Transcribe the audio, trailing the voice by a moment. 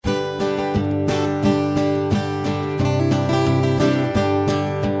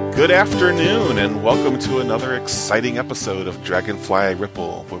Good afternoon, and welcome to another exciting episode of Dragonfly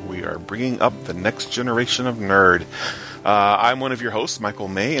Ripple, where we are bringing up the next generation of nerd. I'm one of your hosts, Michael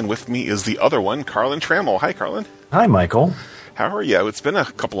May, and with me is the other one, Carlin Trammell. Hi, Carlin. Hi, Michael. How are you? It's been a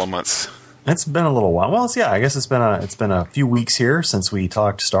couple of months. It's been a little while. Well, I guess it's been a few weeks here since we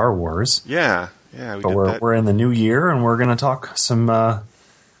talked Star Wars. Yeah. We're in the new year, and we're going to talk some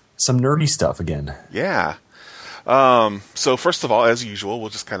nerdy stuff again. Yeah. So first of all, as usual, we'll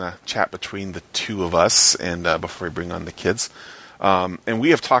just kind of chat between the two of us, and before we bring on the kids. And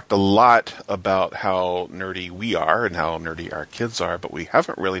we have talked a lot about how nerdy we are and how nerdy our kids are, but we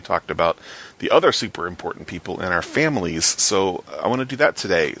haven't really talked about the other super important people in our families. So I want to do that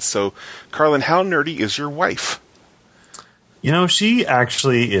today. So, Carlin, how nerdy is your wife? You know, she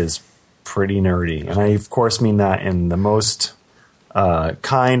actually is pretty nerdy, and I, of course, mean that in the most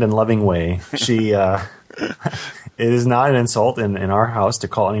kind and loving way. She... It is not an insult in our house to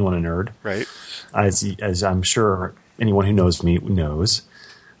call anyone a nerd. Right. As I'm sure anyone who knows me knows.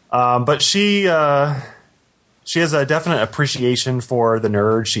 But she has a definite appreciation for the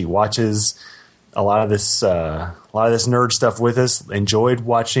nerd. She watches a lot of this nerd stuff with us. Enjoyed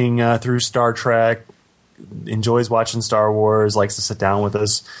watching through Star Trek. Enjoys watching Star Wars. Likes to sit down with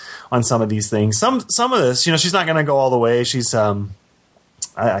us on some of these things. Some of this, you know, she's not going to go all the way. She's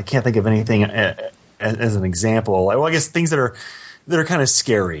I can't think of anything as an example. Well, I guess things that are kind of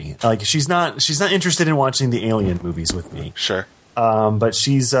scary. Like she's not interested in watching the Alien movies with me. Sure. But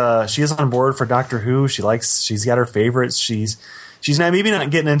she is on board for Doctor Who. She's got her favorites. She's maybe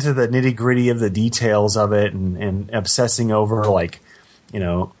not getting into the nitty gritty of the details of it and obsessing over, like, you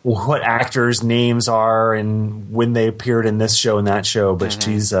know, what actors' names are and when they appeared in this show and that show. But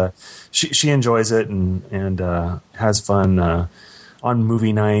she enjoys it and has fun on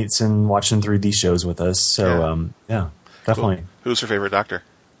movie nights and watching through these shows with us. So, yeah, definitely. Cool. Who's her favorite Doctor?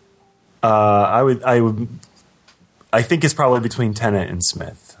 I think it's probably between Tennant and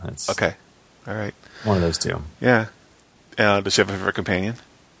Smith. That's okay. All right. One of those two. Yeah. Does she have a favorite companion?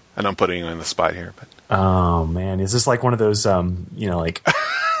 I know I'm putting you on the spot here, but. Oh man, is this like one of those, like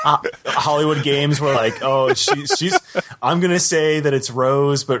Hollywood games where, like, oh, she's I'm gonna say that it's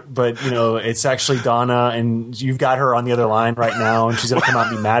Rose, but you know, it's actually Donna, and you've got her on the other line right now, and she's gonna come out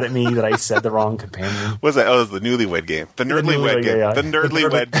and be mad at me that I said the wrong companion. What's that? Oh, it's the Newlywed Game. The Nerdlywed Game. Yeah. The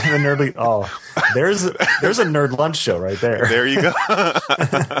Nerdlywed. The Nerdly. Oh, there's a nerd lunch show right there. There you go.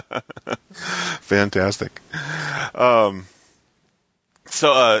 Fantastic.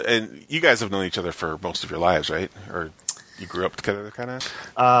 So, and you guys have known each other for most of your lives, right? Or you grew up together, kind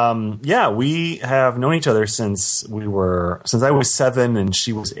of? Yeah, we have known each other since I was 7 and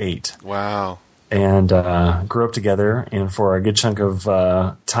she was 8. Wow. And grew up together, and for a good chunk of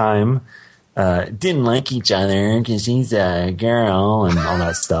time, didn't like each other because she's a girl and all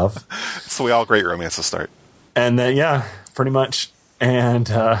that stuff. So we all great romances start. And then, yeah, pretty much.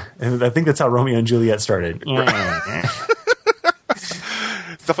 And I think that's how Romeo and Juliet started.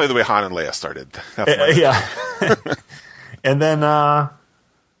 It's definitely the way Han and Leia started. Yeah. And then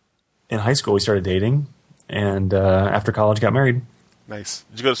in high school, we started dating. And after college, got married. Nice.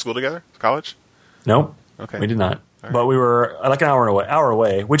 Did you go to school together? College? Nope. Okay. We did not. Right. But we were like an hour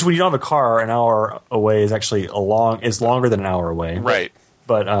away, which when you don't have a car, an hour away is actually longer than an hour away. Right.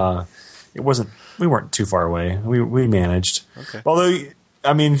 But we weren't too far away. We managed. Okay. Although,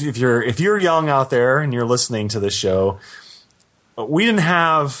 I mean, if you're young out there and you're listening to this show, we didn't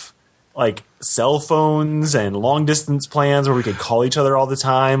have like cell phones and long distance plans where we could call each other all the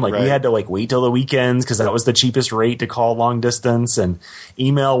time. Like, right. We had to like wait till the weekends because that was the cheapest rate to call long distance, and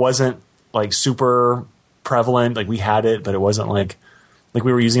email wasn't like super prevalent. Like, we had it, but it wasn't like we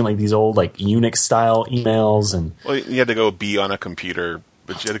were using like these old like Unix style emails. And well, you had to go be on a computer,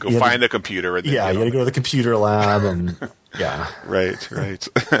 but you had to go find a computer. And then, you had to go to the computer lab and yeah. Right.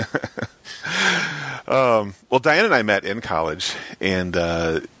 Well, Diane and I met in college, and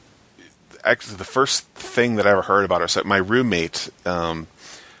actually the first thing that I ever heard about her, so my roommate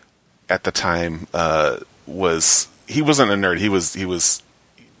at the time he wasn't a nerd. He was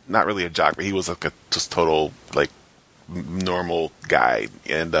not really a jock, but he was like a just total like normal guy.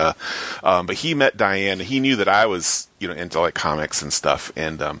 And but he met Diane, and he knew that I was into like comics and stuff,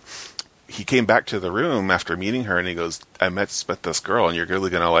 and he came back to the room after meeting her, and he goes, I met this girl, and you're really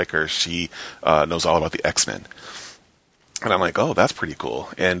going to like her. She knows all about the X-Men. And I'm like, oh, that's pretty cool.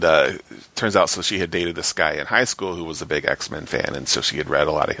 And turns out, so she had dated this guy in high school who was a big X-Men fan, and so she had read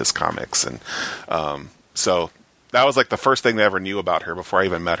a lot of his comics. And so that was like the first thing I ever knew about her before I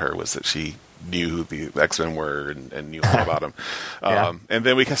even met her, was that she knew who the X-Men were and knew all about them. And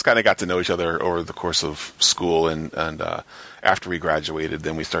then we just kind of got to know each other over the course of school, and after we graduated,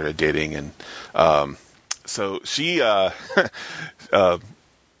 then we started dating. And so she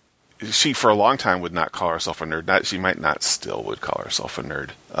she for a long time would not call herself a nerd. She might not still would call herself a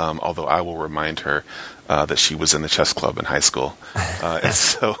nerd, although I will remind her that she was in the chess club in high school. And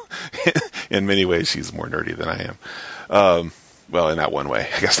so in many ways she's more nerdy than I am. Well, in that one way,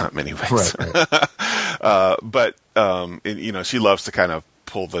 I guess not many ways. Right. But you know, she loves to kind of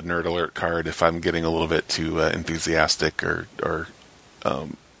pull the nerd alert card if I'm getting a little bit too enthusiastic or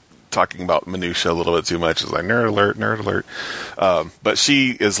talking about minutia a little bit too much. It's like nerd alert. But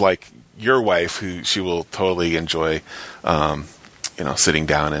she is like your wife, who she will totally enjoy, you know, sitting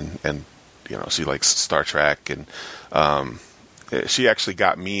down and you know, she likes Star Trek, and she actually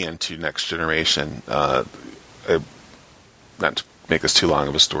got me into Next Generation. Not to make this too long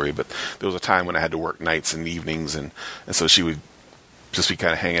of a story, but there was a time when I had to work nights and evenings, and so she would just be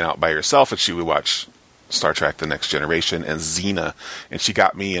kind of hanging out by herself, and she would watch Star Trek: The Next Generation and Xena, and she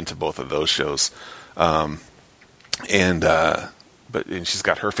got me into both of those shows. But she's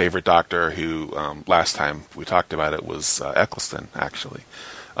got her favorite Doctor, who last time we talked about it was Eccleston, actually,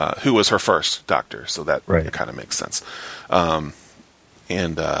 who was her first Doctor, so that kind of makes sense.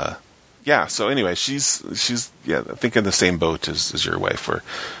 Yeah. So anyway, she's I think in the same boat as your wife, where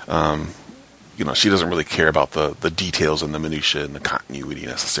you know, she doesn't really care about the details and the minutia and the continuity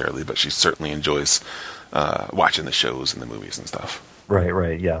necessarily, but she certainly enjoys watching the shows and the movies and stuff.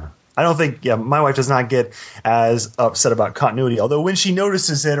 Right. Yeah. I don't think. Yeah, my wife does not get as upset about continuity. Although when she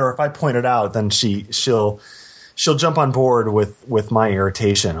notices it, or if I point it out, then she'll jump on board with my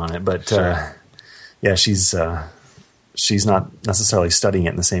irritation on it. But sure. Yeah, she's not necessarily studying it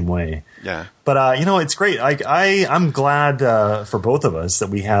in the same way. Yeah. But you know, it's great. I'm glad for both of us that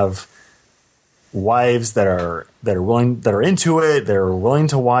we have wives that are willing, that are into it, that are willing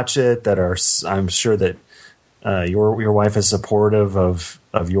to watch it, that are. I'm sure that your wife is supportive of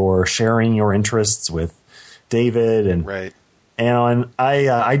your sharing your interests with David, and right. And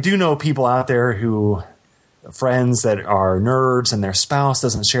I do know people out there who. Friends that are nerds and their spouse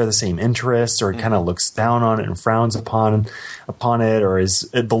doesn't share the same interests, or kind of looks down on it and frowns upon it, or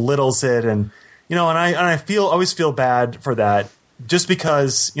it belittles it, and you know, and I always feel bad for that, just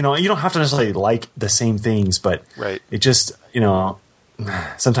because, you know, you don't have to necessarily like the same things, but right. It just, you know,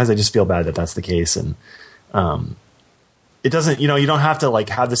 sometimes I just feel bad that that's the case, and it doesn't, you know, you don't have to like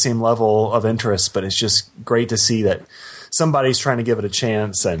have the same level of interest, but it's just great to see that somebody's trying to give it a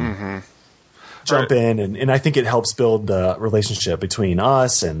chance and. Jump in, and I think it helps build the relationship between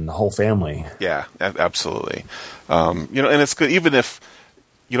us and the whole family. Yeah, absolutely. You know, and it's good, even if,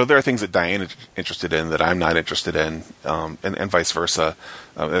 you know, there are things that Diane is interested in that I'm not interested in, and vice versa.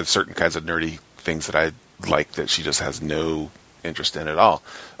 There's certain kinds of nerdy things that I like that she just has no interest in at all.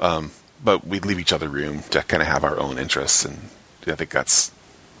 But we leave each other room to kind of have our own interests, and I think that's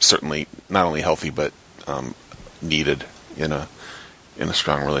certainly not only healthy but needed in a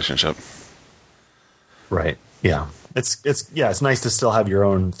strong relationship. Right. Yeah. It's nice to still have your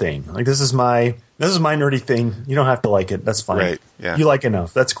own thing. Like, this is my nerdy thing. You don't have to like it. That's fine. Right. Yeah. You like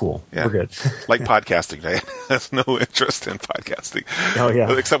enough. That's cool. Yeah. We're good. Like podcasting. I have no interest in podcasting. Oh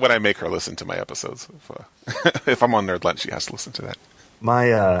yeah. Except when I make her listen to my episodes. If I'm on Nerd Lunch, she has to listen to that.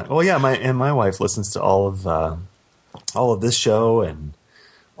 My wife listens to all of this show and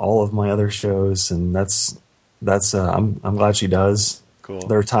all of my other shows, and that's I'm glad she does. Cool.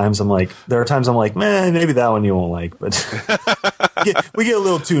 There are times I'm like, man, maybe that one you won't like, but we get a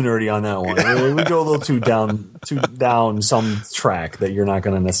little too nerdy on that one. We go a little too down some track that you're not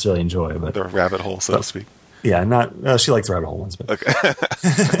going to necessarily enjoy. But the rabbit hole, so to speak. Yeah, she likes rabbit hole ones, but okay.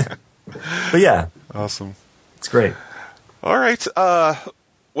 But yeah, awesome. It's great. All right. Well,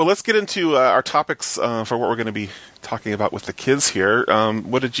 let's get into our topics for what we're going to be talking about with the kids here.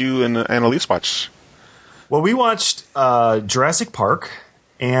 What did you and Annalise watch? Well, we watched Jurassic Park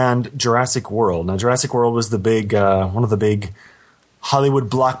and Jurassic World. Now, Jurassic World was the big, one of the big Hollywood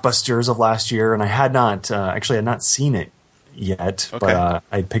blockbusters of last year, and I had not seen it yet, okay. But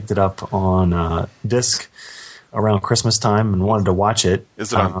I picked it up on disc around Christmas time and wanted to watch it.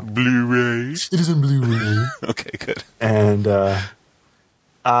 Is it on Blu-ray? It is on Blu-ray. Okay, good. And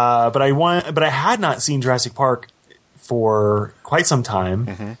but I had not seen Jurassic Park for quite some time.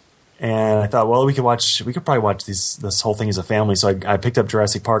 Mm-hmm. And I thought, well, we could probably watch this whole thing as a family. So I picked up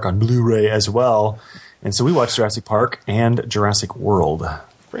Jurassic Park on Blu-ray as well. And so we watched Jurassic Park and Jurassic World.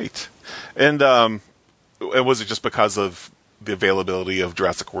 Great. And was it just because of the availability of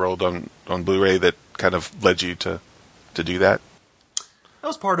Jurassic World on Blu-ray that kind of led you to do that? That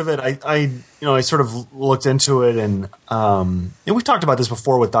was part of it. I sort of looked into it, and we've talked about this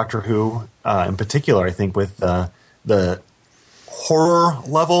before with Doctor Who, in particular. I think with the horror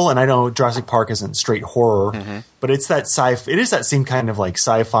level, and I know Jurassic Park isn't straight horror, but it's that it is that same kind of like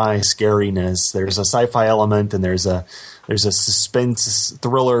sci-fi scariness. There's a sci-fi element, and there's a suspense,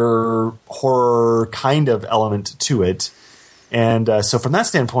 thriller, horror kind of element to it. And so from that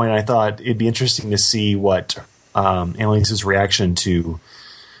standpoint, I thought it'd be interesting to see what Annalise's reaction to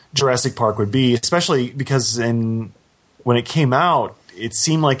Jurassic Park would be, especially because when it came out, it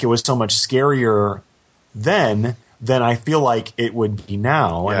seemed like it was so much scarier then than I feel like it would be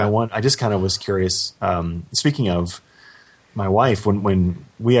now. Yeah. And I just kind of was curious. Speaking of my wife, when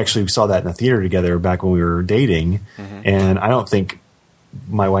we actually saw that in the theater together back when we were dating, and I don't think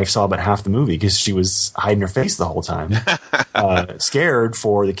my wife saw about half the movie because she was hiding her face the whole time, scared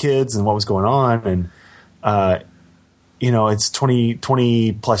for the kids and what was going on. And, it's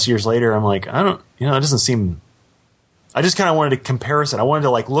 20 plus years later. I'm like, it doesn't seem, I just kind of wanted a comparison. I wanted to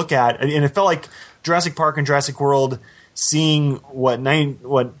like look at, and it felt like Jurassic Park and Jurassic World, seeing what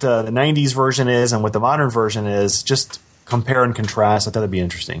the 90s version is and what the modern version is, just compare and contrast. I thought that'd be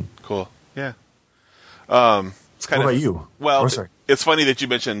interesting. Cool. Yeah. It's what about you? Well, it's funny that you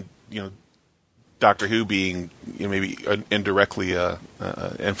mentioned, Doctor Who being maybe indirectly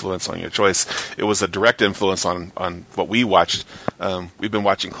influence on your choice. It was a direct influence on what we watched. We've been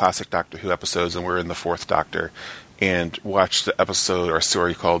watching classic Doctor Who episodes, and we're in the fourth Doctor, and watched the episode or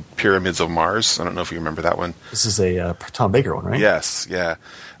story called Pyramids of Mars. I don't know if you remember that one. This is a Tom Baker one, right? Yes, yeah.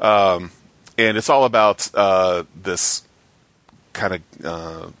 And it's all about this kind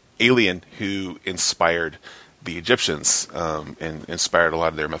of alien who inspired the Egyptians and inspired a lot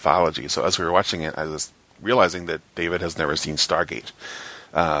of their mythology. So as we were watching it, I was realizing that David has never seen Stargate.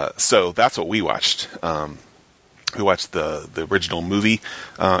 So that's what we watched. We watched the original movie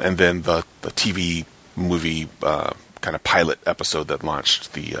and then the TV movie kind of pilot episode that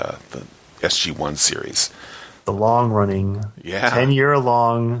launched the SG-1 series. The long-running,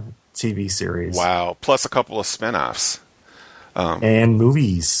 10-year-long TV series. Wow. Plus a couple of spinoffs. And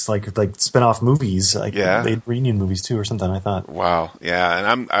movies, like spin-off movies, they reunion movies too, or something. I thought. Wow,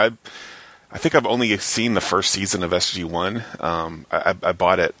 yeah, and I think I've only seen the first season of SG-1. I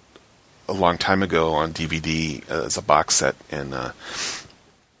bought it a long time ago on DVD as a box set, and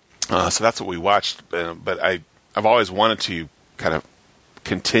so that's what we watched. But I've always wanted to kind of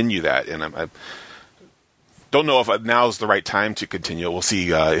continue that, and I don't know if now's the right time to continue. We'll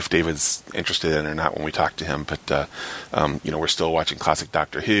see if David's interested in it or not when we talk to him. But we're still watching classic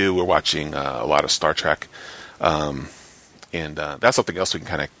Doctor Who. We're watching a lot of Star Trek, and that's something else we can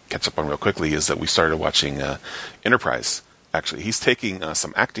kind of catch up on real quickly. Is that we started watching Enterprise. Actually, he's taking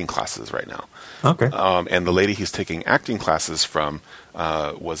some acting classes right now. Okay. And the lady he's taking acting classes from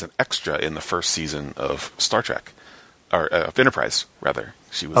was an extra in the first season of Star Trek, or of Enterprise rather.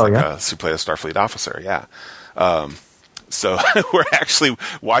 She was she played a Starfleet officer. Yeah. So we're actually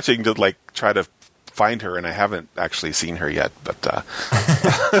watching to like try to find her, and I haven't actually seen her yet, but that's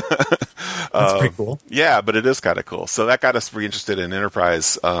pretty cool. Yeah, but it is kind of cool. So that got us re-interested in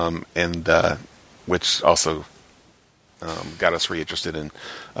Enterprise, and which also got us re-interested in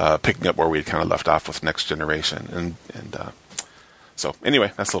picking up where we had kind of left off with Next Generation, and so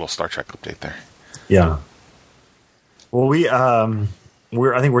anyway, that's a little Star Trek update there. Yeah. Well, I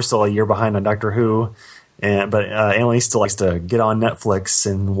think we're still a year behind on Doctor Who. But Annalise still likes to get on Netflix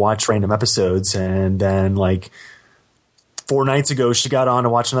and watch random episodes, and then like 4 nights ago she got on to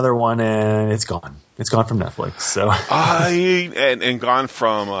watch another one, and it's gone. It's gone from Netflix. So and gone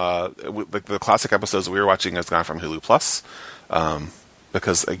from the classic episodes that we were watching has gone from Hulu Plus,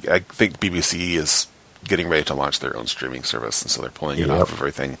 because I think BBC is getting ready to launch their own streaming service, and so they're pulling it off of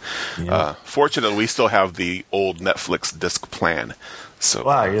everything. Yep. Fortunately, we still have the old Netflix disc plan. So,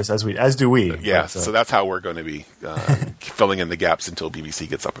 yes, as do we. Yeah, so that's how we're going to be filling in the gaps until BBC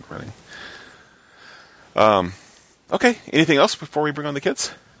gets up and running. Okay, anything else before we bring on the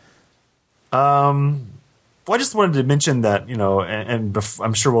kids? Well, I just wanted to mention that,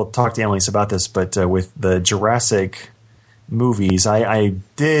 I'm sure we'll talk to Annalise about this, but with the Jurassic movies, I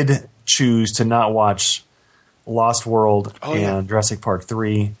did choose to not watch Lost World and Jurassic Park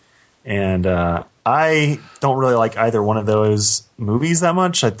 3, and I don't really like either one of those movies that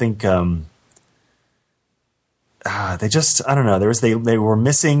much. I think they just, I don't know. They were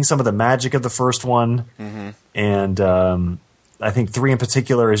missing some of the magic of the first one, and I think 3 in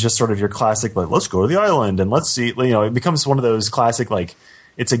particular is just sort of your classic, like, let's go to the island and let's see. It becomes one of those classic, like,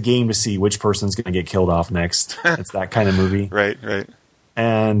 it's a game to see which person's going to get killed off next. It's that kind of movie, right?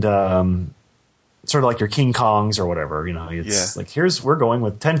 And sort of like your King Kongs or whatever. It's like, we're going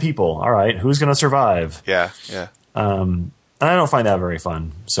with 10 people. All right, who's going to survive? Yeah. And I don't find that very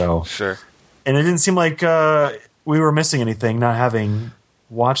fun. So Sure. And it didn't seem like we were missing anything not having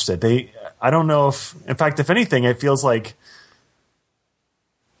watched it. I don't know in fact, if anything, it feels like,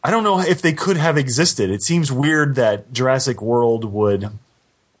 I don't know if they could have existed. It seems weird that Jurassic World would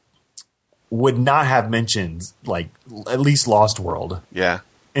not have mentioned, like, at least Lost World. Yeah.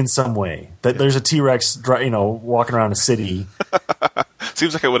 In some way. That there's a T-Rex, walking around a city.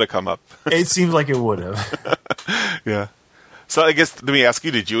 Seems like it would have come up. It seems like it would have. Yeah. So I guess, let me ask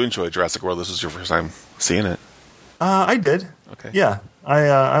you, did you enjoy Jurassic World? This was your first time seeing it. I did. Okay. Yeah.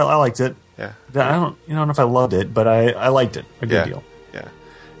 I liked it. Yeah. I don't know if I loved it, but I liked it a good deal. Yeah.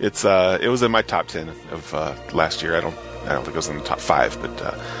 It was in my top 10 of last year. I don't think it was in the top 5, but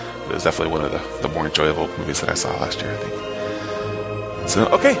it was definitely one of the more enjoyable movies that I saw last year, I think. So,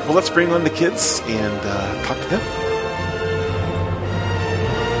 okay, well, let's bring on the kids and talk to them.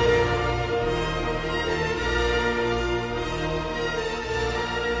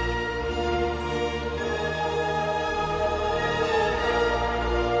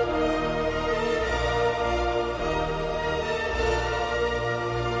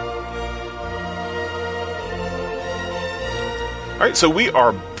 All right, so we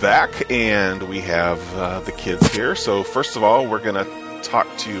are back, and we have the kids here. So first of all, we're going to talk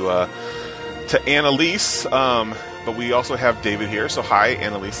to Annalise, but we also have David here. So hi,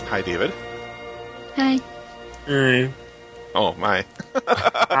 Annalise, and hi, David. Hi. Hey. Oh, my.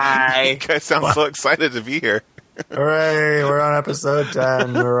 Hi. You guys sound so excited to be here. Hooray, we're on episode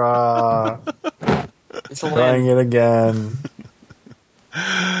 10. Hurrah. It's a Trying it again.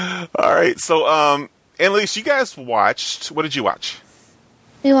 All right, so Annalise, you guys watched, what did you watch?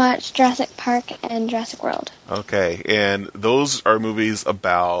 We watched Jurassic Park and Jurassic World. Okay, and those are movies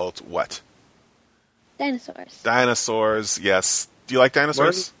about what? Dinosaurs. Dinosaurs, yes. Do you like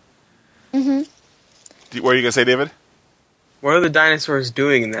dinosaurs? Mm-hmm. What are you going to say, David? What are the dinosaurs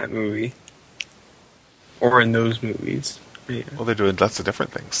doing in that movie? Or in those movies? Yeah. Well, they're doing lots of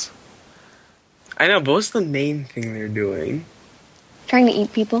different things. I know, but what's the main thing they're doing? Trying to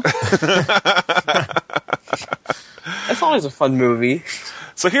eat people. That's always a fun movie.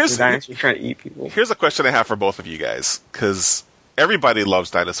 So The dinosaurs trying to eat people. here's a question I have for both of you guys, because everybody loves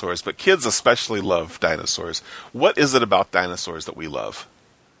dinosaurs, but kids especially love dinosaurs. What is it about dinosaurs that we love?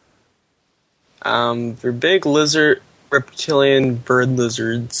 They're big reptilian bird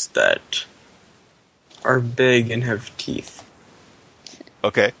lizards that are big and have teeth.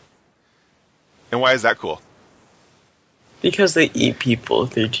 Okay. And why is that cool? Because they eat people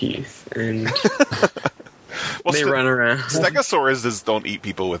with their teeth, and Well, they run around. Stegosaurus don't eat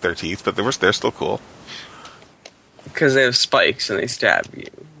people with their teeth, but they're still cool. Because they have spikes and they stab you.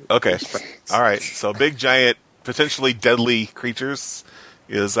 Okay. All right. So big, giant, potentially deadly creatures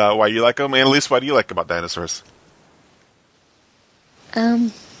is why you like them. Annalise, why do you like about dinosaurs?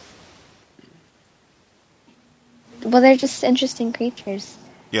 Well, they're just interesting creatures.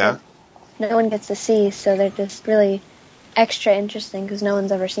 Yeah. No one gets to see, so they're just really extra interesting because no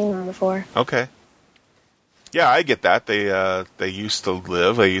one's ever seen one before. Okay. Yeah, I get that. They used to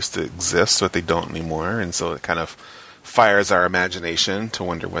live, they used to exist, but they don't anymore, and so it kind of fires our imagination to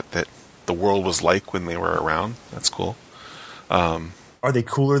wonder what the world was like when they were around. That's cool. Are they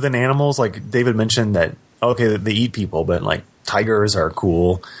cooler than animals? Like David mentioned that, okay, they eat people, but like tigers are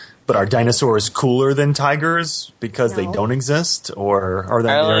cool. But are dinosaurs cooler than tigers because they No. don't exist? Or are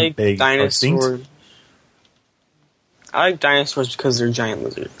I like they dinosaurs. extinct? I like dinosaurs because they're giant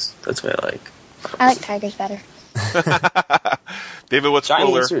lizards. That's what I like. I like tigers better. David, what's Giant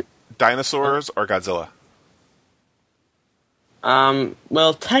cooler, lizard. dinosaurs or Godzilla?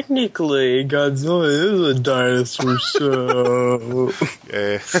 Well, technically, Godzilla is a dinosaur, so...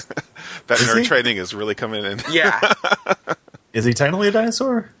 Yeah. That Is nerd he? training is really coming in. Yeah, Is he technically a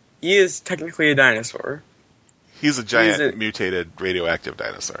dinosaur? he is technically a dinosaur. He's a giant He's a- mutated radioactive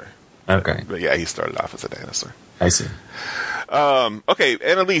dinosaur. Okay, But yeah, he started off as a dinosaur. I see. Okay,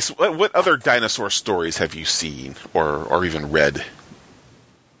 Annalise, what other dinosaur stories have you seen or even read?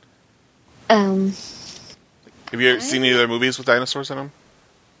 Have you ever seen any other movies with dinosaurs in them?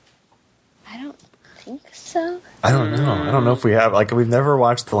 I don't think so. I don't know. I don't know if we have. Like, we've never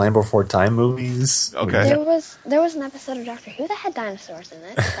watched the Land Before Time movies. Okay. There was an episode of Doctor Who that had dinosaurs in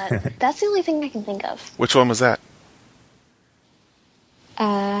it, but that's the only thing I can think of. Which one was that?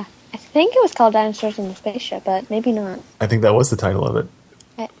 I think it was called Dinosaurs in the Spaceship, but maybe not. I think that was the title of it.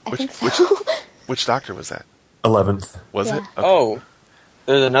 I Which- think so. Which doctor was that? 11th. Was Yeah. it? Okay. Oh,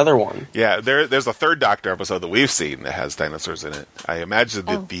 There's another one. Yeah, there's a third Doctor episode that we've seen that has dinosaurs in it. I imagine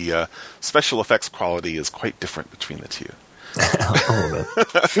that the special effects quality is quite different between the two. A little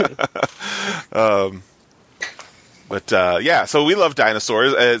bit. But yeah, so we love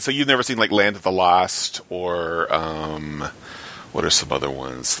dinosaurs. So you've never seen like Land of the Lost or what are some other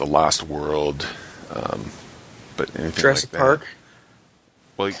ones? The Lost World, but anything Jurassic like that. Park.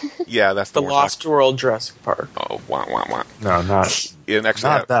 Well, yeah, that's The Lost World Jurassic Park. Oh, wah, wah, wah. No, not Actually,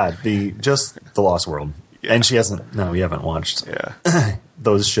 that. Just the Lost World. Yeah. And she hasn't. No, we haven't watched Yeah.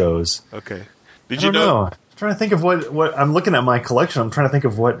 those shows. Okay. Did I you don't know? I'm trying to think of what I'm looking at my collection. I'm trying to think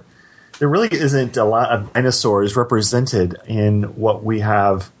of what. There really isn't a lot of dinosaurs represented in what we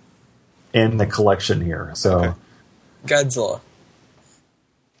have in the collection here. So, Okay. Godzilla.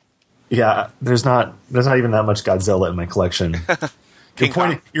 yeah, there's not even that much Godzilla in my collection.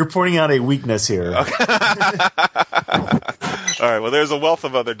 You're pointing out a weakness here. Okay. All right. Well, there's a wealth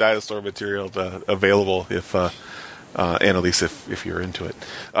of other dinosaur material available if Annalise, if you're into it.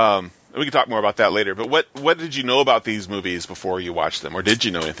 We can talk more about that later. But what did you know about these movies before you watched them, or did you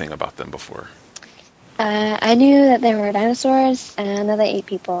know anything about them before? I knew that there were dinosaurs and that they ate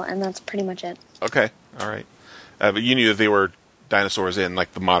people, and that's pretty much it. Okay. All right. But you knew that they were dinosaurs in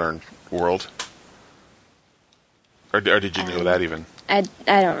like the modern world, or did you know that even? I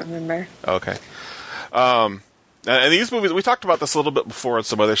don't remember. Okay. And these movies, we talked about this a little bit before on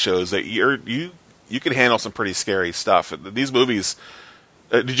some other shows, that you can handle some pretty scary stuff. These movies,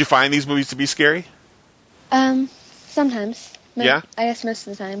 did you find these movies to be scary? Sometimes. Yeah? I guess most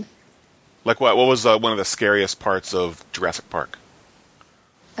of the time. Like what? What was one of the scariest parts of Jurassic Park?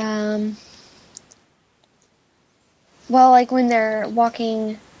 Well, like when they're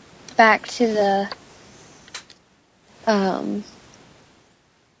walking back to the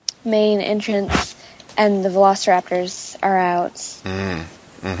main entrance and the velociraptors are out.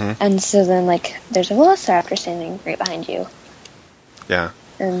 Mm-hmm. And so then, like, there's a velociraptor standing right behind you. Yeah.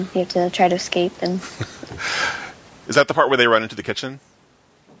 And you have to try to escape. And Is that the part where they run into the kitchen?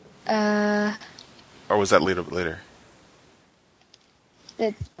 Or Or was that later?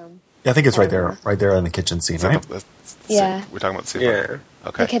 it's, Yeah, I think it's right there in the kitchen scene, right? Yeah. We're talking about the scene. Yeah.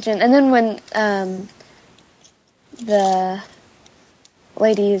 Okay. the kitchen. And then when the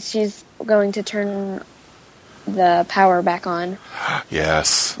lady, she's going to turn the power back on.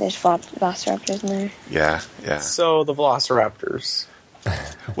 Yes. There's velociraptors in there. Yeah. So the Velociraptors.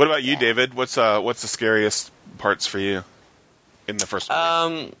 What about you, David? What's the scariest parts for you in the first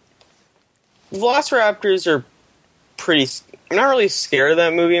movie? Velociraptors are pretty. I'm not really scared of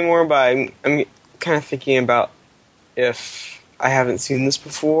that movie anymore, but I'm kind of thinking about if I haven't seen this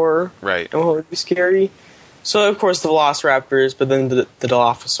before. Right. And what would be scary? So of course the Velociraptors, but then the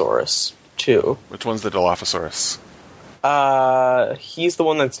Dilophosaurus too. Which one's the Dilophosaurus? He's the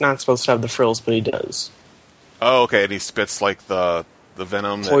one that's not supposed to have the frills, but he does. Oh, okay. And he spits like the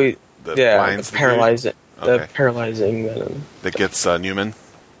venom that Yeah, blinds the paralyzing, Okay. the paralyzing venom that gets Newman.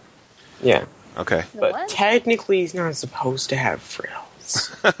 Yeah, Okay. but what? technically he's not supposed to have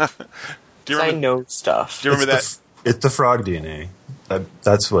frills. Do you I remember? know stuff. Do you remember that? It's the frog DNA.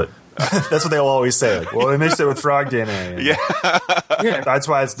 That's what they'll always say. Like, well, they mixed it with frog DNA. Yeah. That's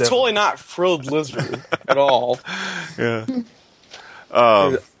why it's different. Totally not frilled lizard at all. Yeah.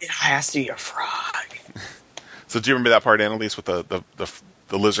 It has to be a frog. So do you remember that part, Annalise, with the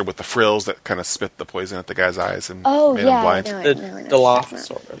lizard with the frills that kind of spit the poison at the guy's eyes and Oh, made yeah. him blind? I know The what you're talking about.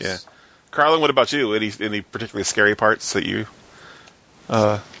 Dilophosaurus. Yeah. Carlin, what about you? Any particularly scary parts that you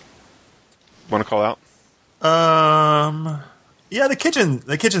want to call out? Yeah, the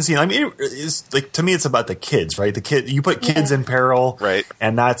kitchen scene. I mean, it's like, to me, it's about the kids, right? You put kids Yeah. in peril, Right.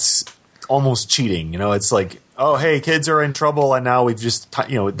 And that's almost cheating. You know, it's like, oh, hey, kids are in trouble, and now we've just,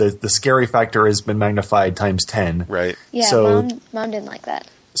 the scary factor has been magnified times 10. Right. Yeah, So- mom didn't like that.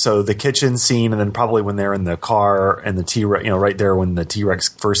 So the kitchen scene, and then probably when they're in the car and the T-Rex, right there when the T-Rex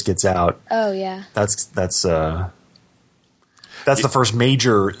first gets out. Oh, yeah. That's the first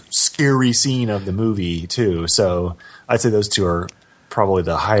major scary scene of the movie too. So I'd say those two are probably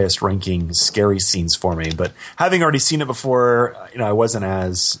the highest ranking scary scenes for me. But having already seen it before, I wasn't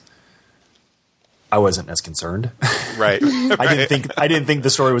as concerned. Right. I didn't think the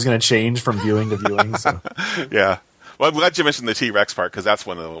story was going to change from viewing to viewing. So. Yeah. Well, I'm glad you mentioned the T-Rex part because that's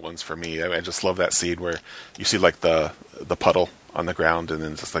one of the ones for me. I just love that scene where you see like the puddle on the ground and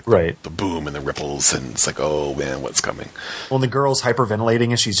then just like the boom and the ripples and it's like, oh man, what's coming? Well, and the girl's hyperventilating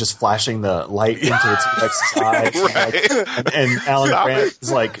and she's just flashing the light into the T-Rex's eyes. Right. And Alan Stop Grant it.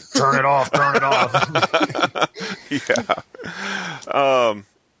 is like, turn it off. Yeah.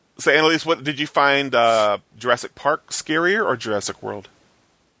 So, Annalise, what did you find Jurassic Park scarier or Jurassic World?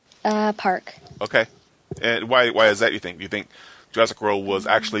 Park. Okay. And why is that, you think? Do you think Jurassic World was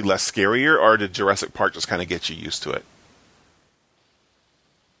actually less scarier, or did Jurassic Park just kind of get you used to it?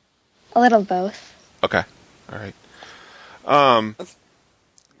 A little both. Okay. All right.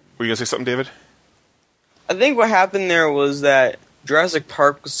 Were you going to say something, David? I think what happened there was that Jurassic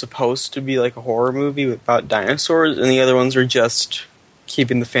Park was supposed to be like a horror movie about dinosaurs, and the other ones are just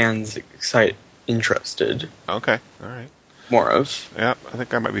keeping the fans interested. Okay. All right. More of. Yeah, I think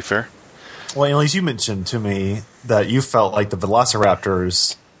that might be fair. Well, Annalise, you mentioned to me that you felt like the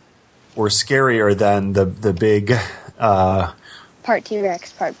Velociraptors were scarier than the big Part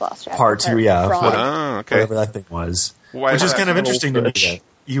T-Rex, part Velociraptor. Part two, yeah. Frog. Oh, okay. whatever that thing was. Why Which is that? kind of interesting to me. That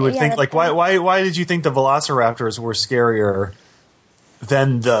you would Yeah, think, that's like, why did you think the Velociraptors were scarier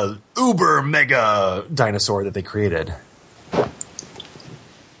than the uber mega dinosaur that they created?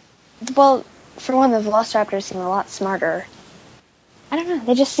 Well, for one, the Velociraptors seem a lot smarter. I don't know.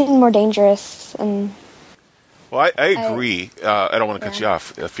 They just seem more dangerous, and Well, I agree. I don't want to cut you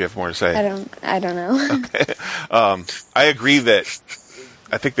off if you have more to say. I don't know. I agree that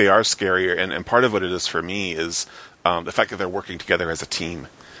I think they are scarier, and part of what it is for me is the fact that they're working together as a team.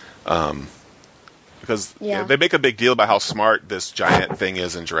 Because they make a big deal about how smart this giant thing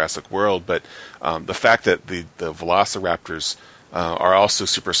is in Jurassic World, but the fact that the Velociraptors are also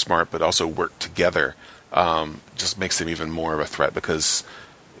super smart, but also work together, just makes them even more of a threat, because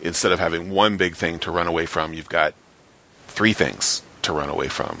instead of having one big thing to run away from, you've got three things to run away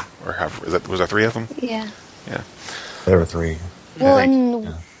from. Or was there three of them? Yeah. Yeah. There were three. Well,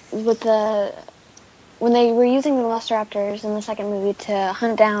 and with when they were using the Velociraptors in the second movie to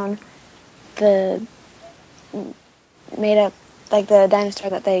hunt down the the dinosaur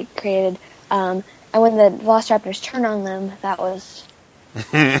that they created, and when the Velociraptors turned on them, that was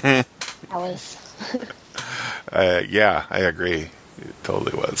Yeah, I agree. It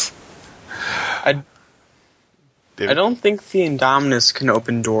totally was. I don't think the Indominus can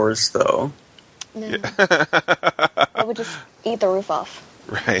open doors, though. no. It would just eat the roof off.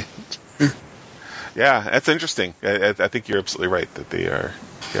 Right. Yeah, that's interesting. I think you're absolutely right that they are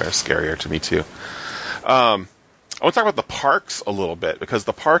scarier to me too. I want to talk about the parks a little bit, because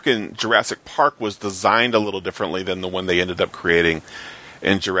the park in Jurassic Park was designed a little differently than the one they ended up creating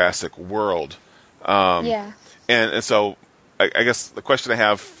in Jurassic World. Yeah. And so I guess the question I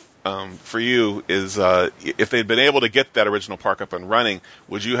have for you is, if they'd been able to get that original park up and running,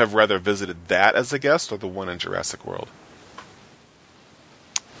 would you have rather visited that as a guest or the one in Jurassic World?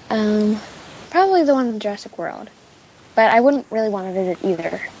 Probably the one in Jurassic World. But I wouldn't really want to visit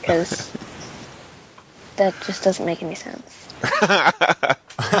either, because that just doesn't make any sense.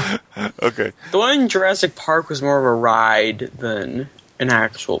 Okay. The one in Jurassic Park was more of a ride than an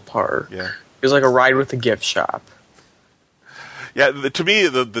actual park. Yeah. It was like a ride with a gift shop. Yeah, to me,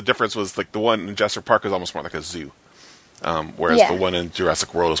 the difference was like the one in Jurassic Park is almost more like a zoo, whereas the one in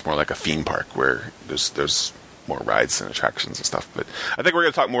Jurassic World is more like a theme park where there's more rides and attractions and stuff. But I think we're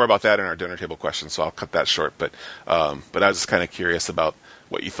going to talk more about that in our dinner table questions, so I'll cut that short. But I was just kind of curious about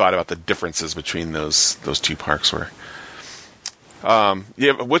what you thought about the differences between those two parks were.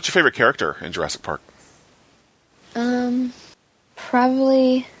 What's your favorite character in Jurassic Park?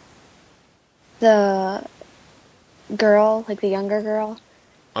 Probably the girl, like the younger girl.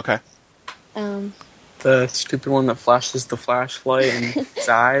 Okay. The stupid one that flashes the flashlight in its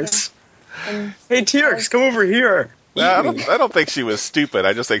eyes. Hey, T-Rex, come over here. I don't think she was stupid.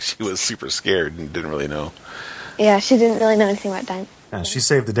 I just think she was super scared and didn't really know. Yeah, she didn't really know anything about dinosaurs. Yeah, she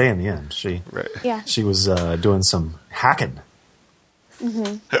saved the day in the end. She was doing some hacking.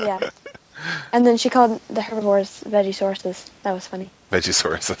 Yeah. And then she called the herbivores Vegisaurus. That was funny.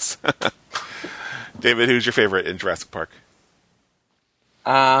 Vegisaurus. David, who's your favorite in Jurassic Park?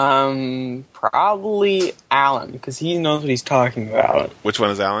 Probably Alan, because he knows what he's talking about. Which one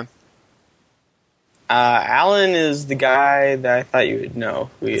is Alan? Alan is the guy that I thought you would know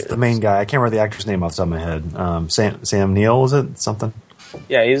who he is. The main guy. I can't remember the actor's name off the top of my head. Sam Neill, was it? Something?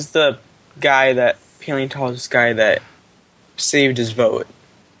 Yeah, he's the paleontologist guy that saved his vote.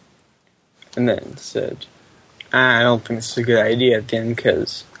 And then said, I don't think this is a good idea at the end,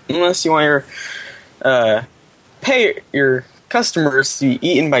 because unless you want pay your customers to be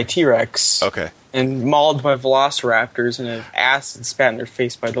eaten by T-Rex. Okay. And mauled by velociraptors and have acid spat in their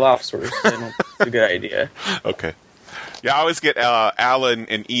face by Dilophosaurus. I don't think it's a good idea. Okay. Yeah, I always get Alan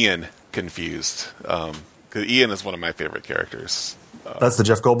and Ian confused. Because Ian is one of my favorite characters. That's the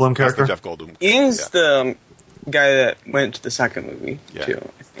Jeff Goldblum character? That's the Jeff Goldblum. Ian's the guy that went to the second movie, too,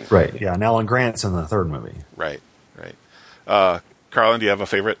 I think. Right, yeah. And Alan Grant's in the third movie. Right. Carlin, do you have a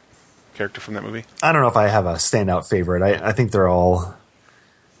favorite character from that movie? I don't know if I have a standout favorite. I think they're all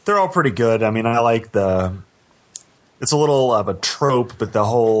They're all pretty good. I mean, I like it's a little of a trope, but the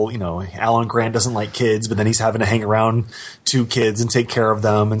whole, Alan Grant doesn't like kids, but then he's having to hang around 2 kids and take care of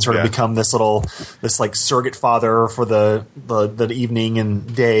them and sort of become this like surrogate father for the evening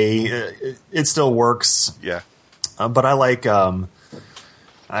and day. It still works. Yeah. But I like, I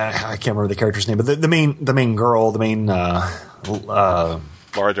can't remember the character's name, but the main girl, Laura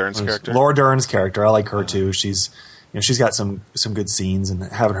Dern's character. Laura Dern's character. I like her too. She's got some good scenes, and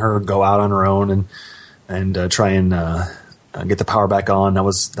having her go out on her own and try and get the power back on. That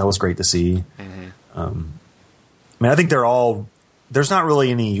was great to see. Mm-hmm. I think there's not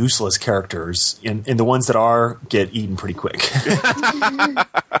really any useless characters, and the ones that are get eaten pretty quick.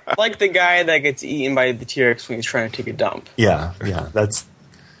 Like the guy that gets eaten by the T-Rex when he's trying to take a dump. Yeah,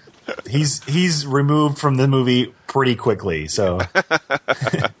 he's removed from the movie pretty quickly. So,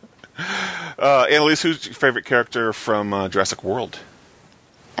 Annalise, who's your favorite character from Jurassic World?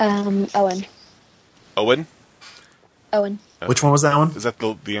 Owen. Owen? Owen. Which one was that one? Is that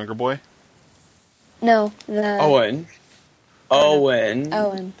the younger boy? No, the Owen. Owen,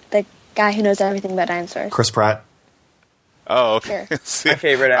 the guy who knows everything about dinosaurs. Chris Pratt. Oh, okay. Sure. See, My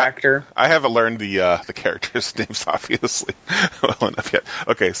favorite actor. I haven't learned the characters' names, obviously, well enough yet.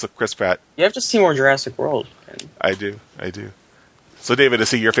 Okay, so Chris Pratt. You have to see more Jurassic World. I do. So, David,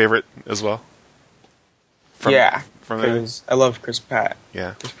 is he your favorite as well? From there? Because I love Chris Pratt.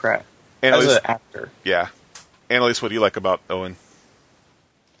 Yeah. Chris Pratt. Annalise, As an actor. Yeah. Annalise, what do you like about Owen?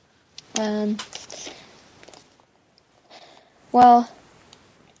 Well,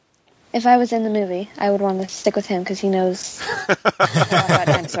 if I was in the movie, I would want to stick with him because he knows a lot about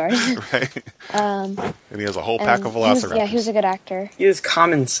dinosaurs. Right. And he has a whole pack of velociraptors. He was a good actor. He has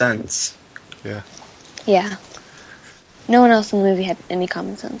common sense. Yeah. Yeah. No one else in the movie had any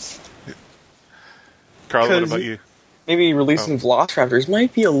common sense. Carla, what about you? Maybe releasing velociraptors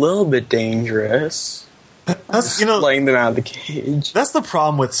might be a little bit dangerous. That's letting them out of the cage. That's the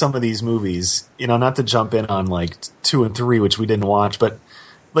problem with some of these movies. Not to jump in on like 2 and 3, which we didn't watch, but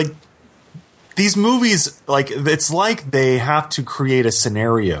like these movies, like it's like they have to create a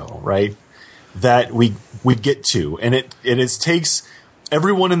scenario, right? That we get to, and it takes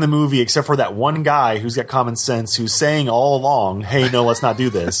everyone in the movie except for that one guy who's got common sense, who's saying all along, "Hey, no, let's not do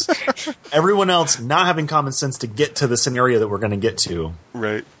this." Everyone else not having common sense to get to the scenario that we're going to get to,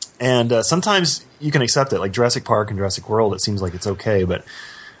 Right. And sometimes you can accept it, like Jurassic Park and Jurassic World. It seems like it's okay, but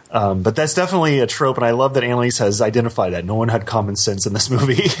that's definitely a trope, and I love that Annalise has identified that no one had common sense in this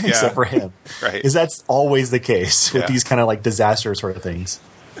movie except for him. Right. Because that's always the case with these kind of like disaster sort of things.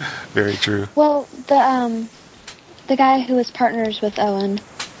 Very true. Well, the guy who was partners with Owen,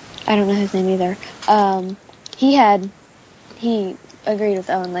 I don't know his name either. He agreed with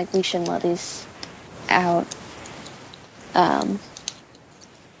Owen, like, we shouldn't let these out.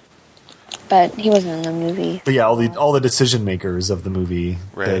 But he wasn't in the movie. But yeah, all the decision makers of the movie,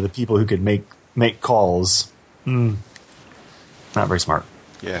 right. the people who could make calls, not very smart.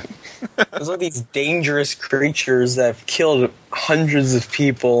 Yeah. There's like these dangerous creatures that have killed hundreds of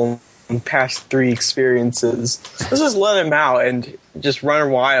people in past 3 experiences. Let's just let them out and just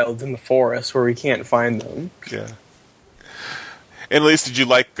run wild in the forest where we can't find them. Yeah. Annalise, did you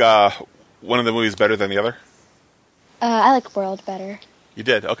like one of the movies better than the other? I like World better. You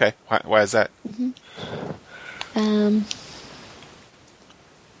did? Okay. Why is that? Mm-hmm.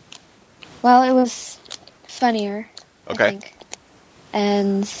 Well, it was funnier, okay. I think.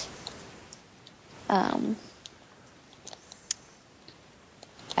 And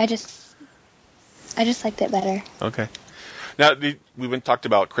I just liked it better. Okay. Now, we talked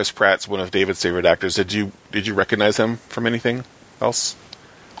about Chris Pratt's one of David's favorite actors. Did you recognize him from anything else?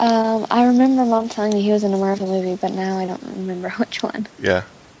 I remember Mom telling me he was in a Marvel movie, but now I don't remember which one. Yeah.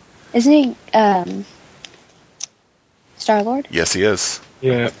 Isn't he Star-Lord? Yes, he is.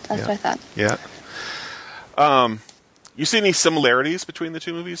 Yeah. That's what I thought. Yeah. You see any similarities between the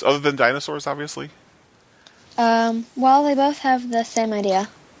two movies, other than dinosaurs, obviously? Well, they both have the same idea.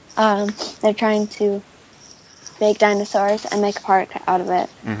 They're trying to make dinosaurs and make a park out of it,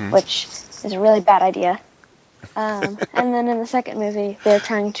 which is a really bad idea. And then in the second movie, they're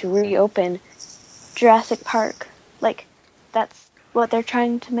trying to reopen Jurassic Park. Like, that's what they're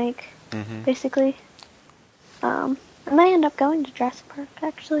trying to make, basically. And they end up going to Jurassic Park,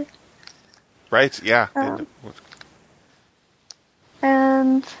 actually. Right, yeah.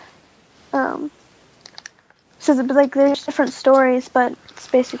 So, like, there's different stories, but it's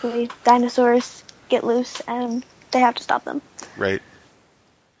basically dinosaurs get loose and they have to stop them. Right.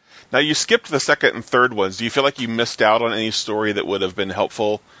 Now, you skipped the second and third ones. Do you feel like you missed out on any story that would have been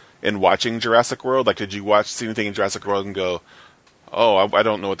helpful in watching Jurassic World? Like, did you see anything in Jurassic World and go, Oh, I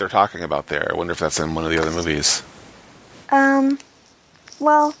don't know what they're talking about there. I wonder if that's in one of the other movies.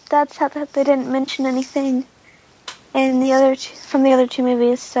 Well, Dad said that they didn't mention anything in from the other two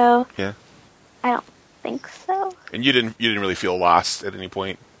movies, so Yeah. I don't think so. And you didn't really feel lost at any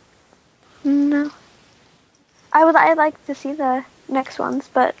point? No. I'd like to see the next ones,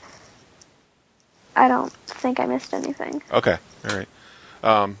 but I don't think I missed anything. Okay. All right.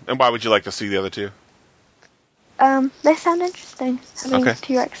 And why would you like to see the other two? They sound interesting. Having Okay.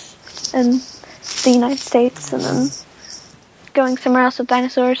 T-Rex in the United States and then going somewhere else with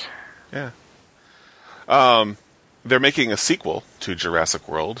dinosaurs. Yeah. They're making a sequel to Jurassic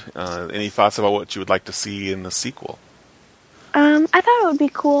World. Any thoughts about what you would like to see in the sequel? I thought it would be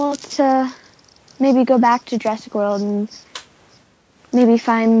cool to maybe go back to Jurassic World and maybe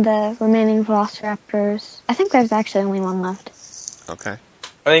find the remaining velociraptors. I think there's actually only one left. Okay.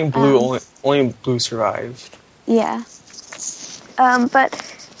 I think only Blue survived. Yeah. And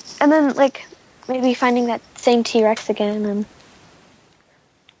then, like, maybe finding that same T-Rex again and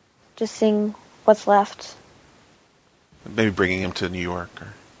just seeing what's left. Maybe bringing him to New York.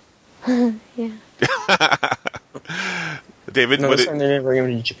 Or... Yeah. David, No, this time they're going to bring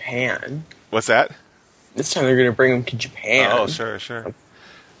him to Japan. What's that? This time they're going to bring him to Japan. Oh, sure.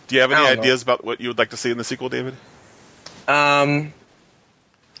 Do you have any ideas about what you would like to see in the sequel, David?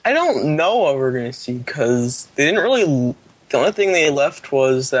 I don't know what we're going to see because they didn't really. The only thing they left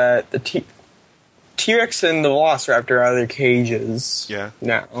was that the T-Rex and the Velociraptor are out of their cages. Yeah.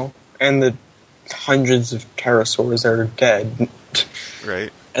 Now, and the hundreds of pterosaurs that are dead.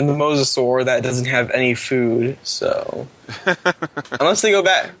 Right. And the mosasaur that doesn't have any food. So, unless they go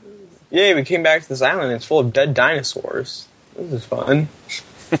back, yeah, we came back to this island. It's full of dead dinosaurs. This is fun.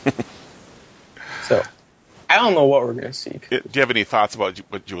 So. I don't know what we're going to see. Do you have any thoughts about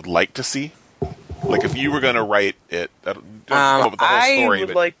what you would like to see? Like if you were going to write it, don't come up with the whole story. I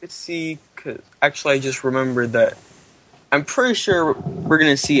would like to see. Cause actually, I just remembered that I'm pretty sure we're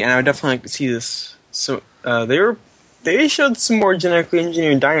going to see, and I would definitely like to see this. So they showed some more genetically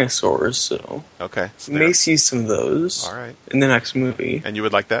engineered dinosaurs, so okay, so we may see some of those. All right. In the next movie. And you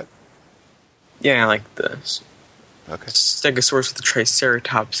would like that? Yeah, I like this. Okay. Stegosaurus with the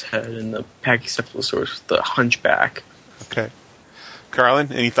Triceratops head and the Pachycephalosaurus with the hunchback. Okay.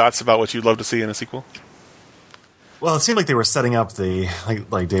 Carlin, any thoughts about what you'd love to see in a sequel? Well, it seemed like they were setting up the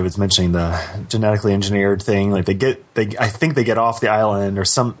like David's mentioning the genetically engineered thing. Like I think they get off the island or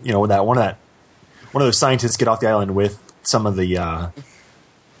some one of those scientists get off the island with some of the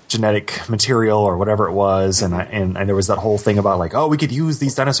genetic material or whatever it was, and there was that whole thing about like, oh, we could use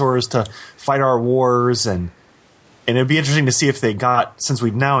these dinosaurs to fight our wars and it'd be interesting to see if they got, since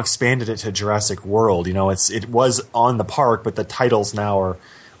we've now expanded it to Jurassic World, it was on the park, but the titles now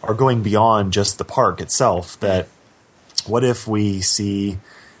are going beyond just the park itself. That what if we see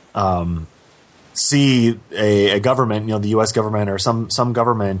a government, the U.S. government or some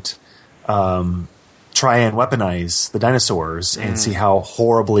government try and weaponize the dinosaurs and see how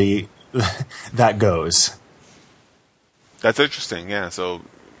horribly that goes. That's interesting, yeah. So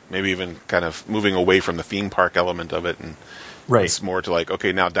maybe even kind of moving away from the theme park element of it, and it's more to like,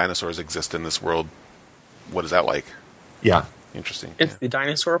 okay, now dinosaurs exist in this world. What is that like? Yeah, interesting. It's the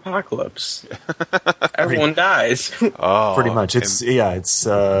dinosaur apocalypse. Everyone dies. Oh, pretty much.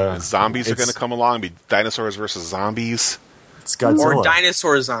 Zombies are going to come along and be dinosaurs versus zombies. It's Godzilla. Or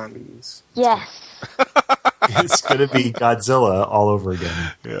dinosaur zombies. Yes. It's going to be Godzilla all over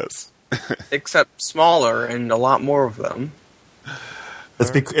again. Yes. Except smaller and a lot more of them.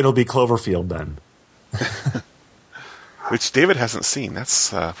 It'll be Cloverfield then. Which David hasn't seen.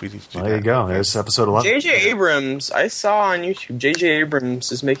 That's we need to do there you go. There's episode 11. J.J. Abrams, I saw on YouTube, J.J.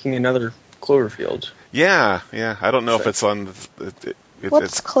 Abrams is making another Cloverfield. Yeah. I don't know if it's on...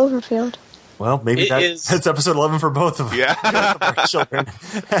 What's Cloverfield? Well, maybe that's episode 11 for both of them. Yeah. Children.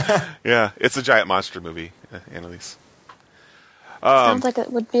 Yeah, it's a giant monster movie, Annalise. Sounds like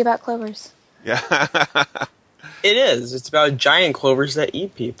it would be about clovers. Yeah. It is. It's about giant clovers that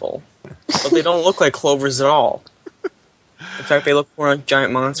eat people. But they don't look like clovers at all. In fact, they look more like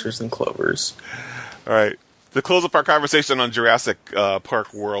giant monsters than clovers. All right. To close up our conversation on Jurassic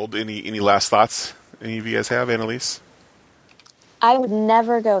Park World, any last thoughts any of you guys have, Annalise? I would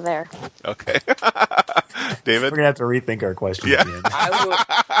never go there. Okay. David? We're going to have to rethink our question. Yeah. Again.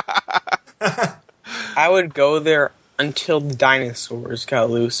 I would go there until the dinosaurs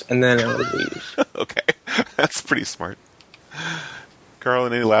got loose, and then I would leave. Okay. That's pretty smart.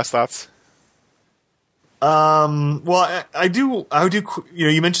 Carlin, any last thoughts? Well, I do.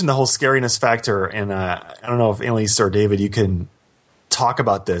 You mentioned the whole scariness factor, and I don't know if Annalise or David, you can talk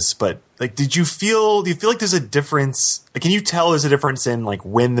about this, but like, do you feel like there's a difference? Like, can you tell there's a difference in like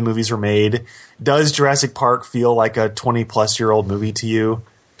when the movies were made? Does Jurassic Park feel like a 20-plus-year-old movie to you?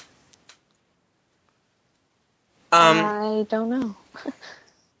 I don't know.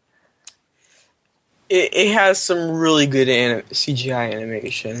 It has some really good CGI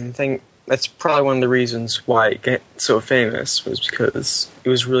animation. I think that's probably one of the reasons why it got so famous, was because it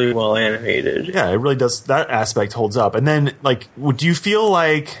was really well animated. Yeah, it really does. That aspect holds up. And then, like, do you feel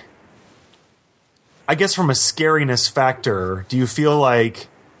like, I guess from a scariness factor, do you feel like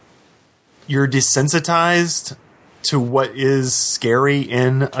you're desensitized to what is scary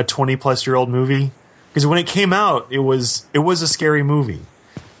in a 20-plus-year-old movie? Because when it came out, it was a scary movie.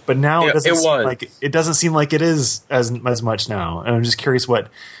 But now it doesn't seem like it is as much now. And I'm just curious what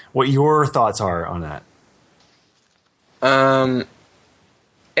your thoughts are on that.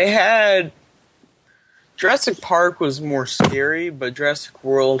 It had Jurassic Park was more scary, but Jurassic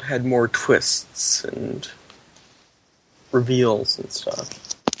World had more twists and reveals and stuff.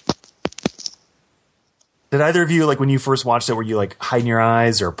 Did either of you, like, when you first watched it, were you like hiding your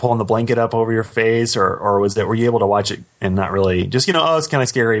eyes or pulling the blanket up over your face, or were you able to watch it and not really just, oh, it's kind of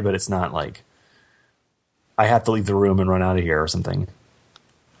scary, but it's not like I have to leave the room and run out of here or something?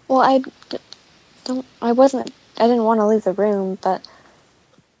 Well, I didn't want to leave the room, but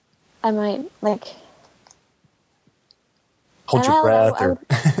I might, like, hold your breath.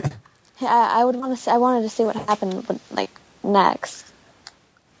 I wanted to see what happened, like, next.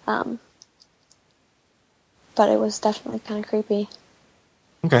 But it was definitely kind of creepy.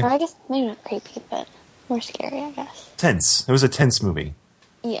 Okay. Or I guess maybe not creepy, but more scary, I guess. Tense. It was a tense movie.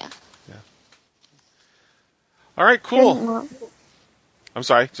 Yeah. All right, cool. I'm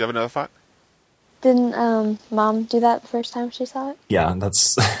sorry. Do you have another thought? Didn't Mom do that the first time she saw it? Yeah,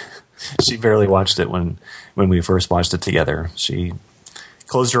 that's. She barely watched it when we first watched it together. She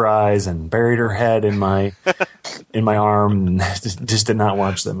closed her eyes and buried her head in my arm and just did not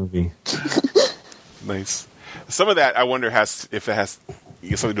watch that movie. Nice. Some of that, I wonder, if it has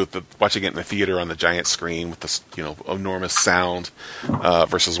something to do with watching it in the theater on the giant screen with this, enormous sound,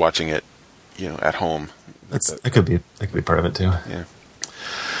 versus watching it, at home. That could be part of it too. Yeah.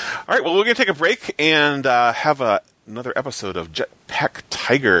 All right. Well, we're gonna take a break and have another episode of Jetpack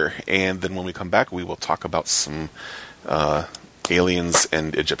Tiger, and then when we come back, we will talk about some aliens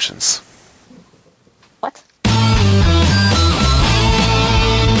and Egyptians. What?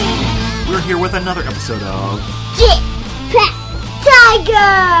 We're here with another episode of Jetpack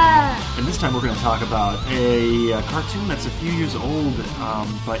Tiger! And this time we're going to talk about a cartoon that's a few years old,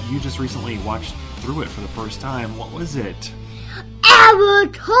 but you just recently watched through it for the first time. What was it?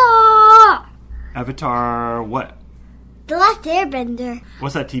 Avatar! Avatar what? The Last Airbender.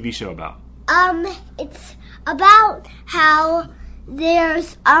 What's that TV show about? It's about how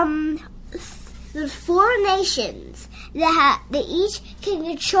there's 4 nations that each can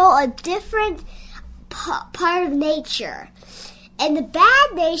control a different part of nature. And the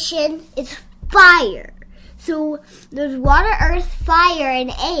bad nation is fire. So there's water, earth, fire,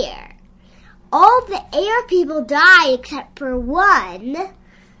 and air. All the air people die except for one.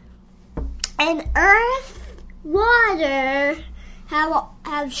 And earth, water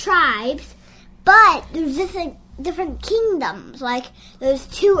have tribes, but there's different kingdoms. Like there's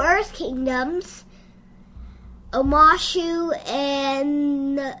 2 earth kingdoms, Omashu,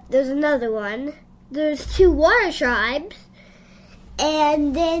 and there's another one. There's 2 water tribes,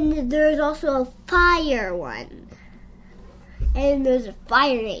 and then there's also a fire one. And there's a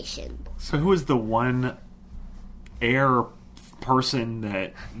fire nation. So who is the one air person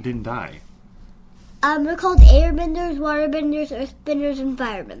that didn't die? They're called airbenders, waterbenders, earthbenders, and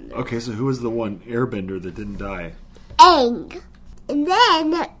firebenders. Okay, so who was the one airbender that didn't die? Aang. And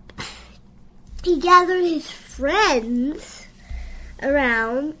then he gathered his friends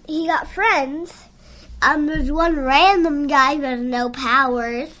around. He got friends. There's one random guy who has no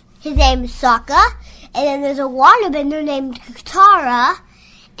powers. His name is Sokka. And then there's a waterbender named Katara.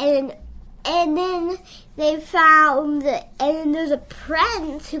 And then they found, and then there's a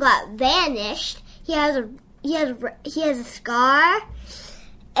prince who got vanished. He has a scar.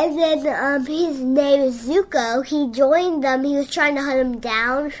 And then his name is Zuko. He joined them. He was trying to hunt him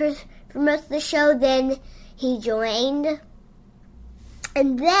down for most of the show. Then he joined.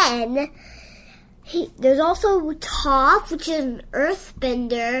 And then there's also Toph, which is an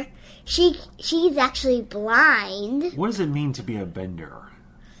earthbender. She's actually blind. What does it mean to be a bender?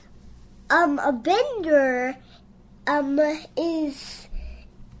 A bender means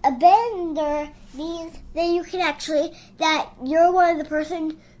that you're one of the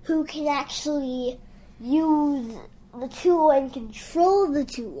person who can actually use the tool and control the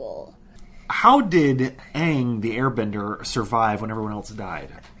tool. How did Aang, the Airbender, survive when everyone else died?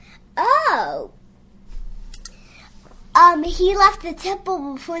 Oh. He left the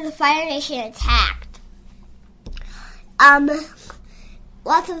temple before the Fire Nation attacked.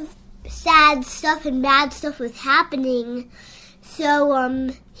 Lots of sad stuff and bad stuff was happening,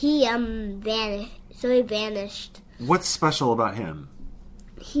 so he vanished. So he vanished. What's special about him?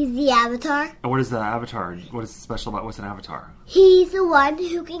 He's the Avatar. And what is the Avatar? What is special about what's an Avatar? He's the one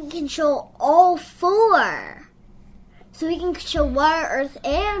who can control all four. So he can control water, earth,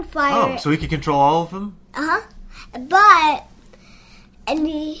 and fire. Oh, so he can control all of them? Uh-huh. And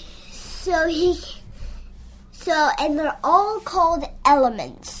they're all called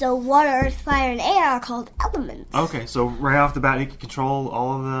elements. So water, earth, fire, and air are called elements. Okay, so right off the bat, he can control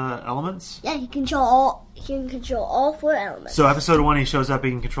all of the elements? Yeah, he can control all four elements. So episode 1, he shows up,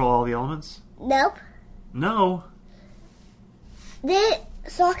 he can control all the elements? Nope. No.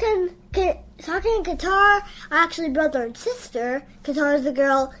 Sokka and Katara are actually brother and sister. Katara's the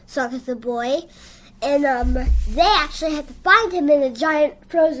girl, Sokka's the boy. And they actually had to find him in a giant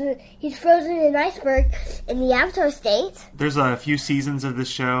he's frozen in an iceberg in the Avatar state. There's a few seasons of this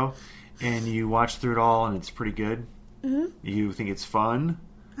show, and you watch through it all, and it's pretty good. Mm-hmm. You think it's fun.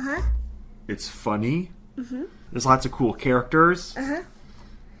 Uh-huh. It's funny. Mm-hmm. There's lots of cool characters. Uh-huh.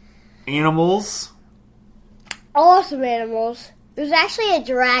 Animals. Awesome animals. There's actually a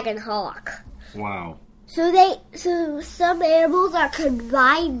dragon hawk. Wow. So some animals are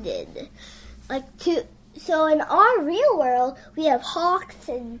combined. So in our real world, we have hawks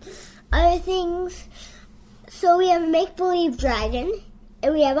and other things. So we have a make-believe dragon,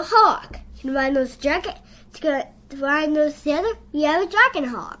 and we have a hawk. To combine those together, we have a dragon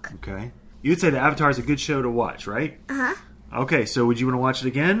hawk. Okay. You'd say the Avatar is a good show to watch, right? Uh-huh. Okay, so would you want to watch it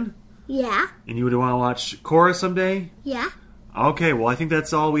again? Yeah. And you would want to watch Korra someday? Yeah. Okay, well, I think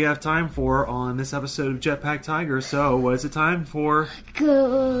that's all we have time for on this episode of Jetpack Tiger. So, what is it time for?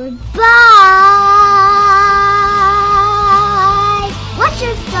 Goodbye! Watch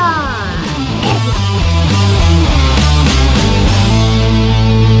your star!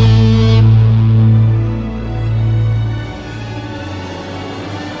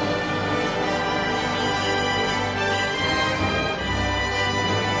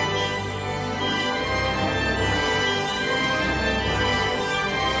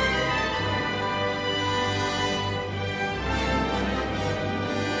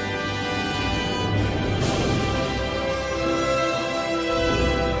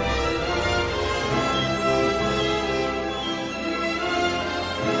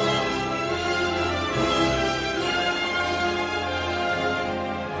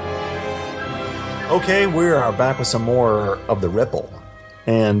 Okay, we are back with some more of the Ripple.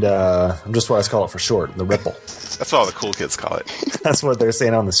 And just what I call it for short, the Ripple. That's what all the cool kids call it. That's what they're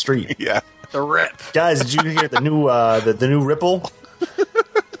saying on the street. Yeah. The rip. Guys, did you hear the new the new Ripple?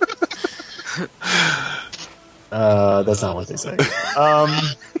 That's not what they say.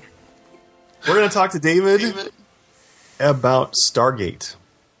 We're going to talk to David about Stargate.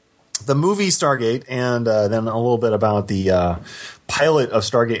 The movie Stargate, and then a little bit about the pilot of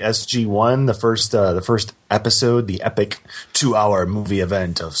Stargate SG-1, the first episode, the epic 2-hour movie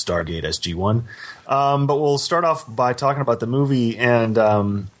event of Stargate SG-1. But we'll start off by talking about the movie.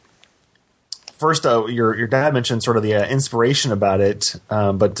 And first, your dad mentioned sort of the inspiration about it.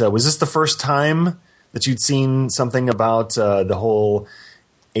 But was this the first time that you'd seen something about the whole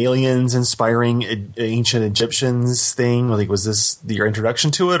aliens inspiring ancient Egyptians thing? Like, was this your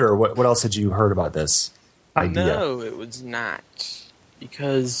introduction to it, or what else had you heard about this idea? No, it was not.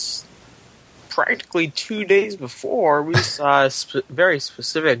 Because practically 2 days before, we saw a very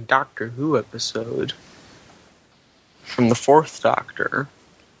specific Doctor Who episode from the Fourth Doctor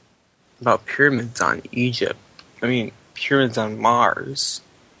about pyramids on pyramids on Mars.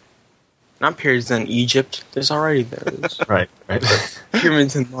 Not pyramids on Egypt. There's already those. Right.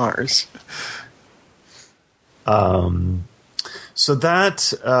 Pyramids on Mars. So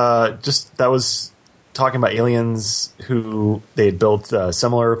that was talking about aliens who they had built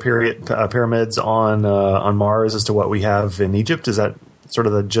similar pyramids on Mars as to what we have in Egypt. Is that sort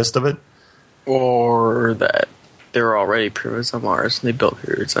of the gist of it? Or that there were already pyramids on Mars and they built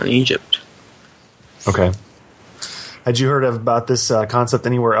pyramids on Egypt. Okay. Had you heard about this concept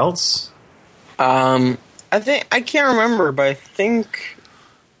anywhere else? I can't remember, but I think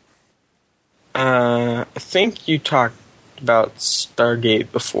you talked about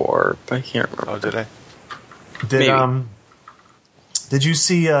Stargate before, but I can't remember. Oh, did I? Did you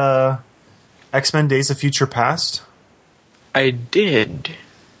see X-Men: Days of Future Past? I did.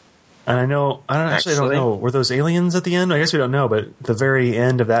 And I don't know. Were those aliens at the end? I guess we don't know, but the very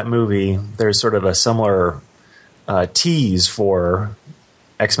end of that movie, there's sort of a similar tease for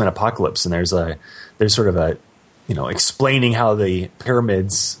X-Men Apocalypse, and there's sort of a, explaining how the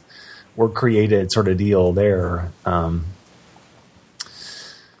pyramids were created sort of deal there. I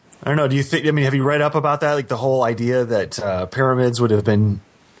don't know. Do you think? I mean, have you read up about that? Like the whole idea that pyramids would have been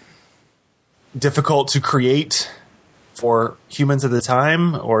difficult to create for humans at the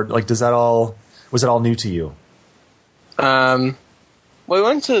time, or like was it all new to you? Well, we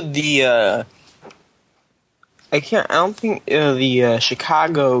went to the the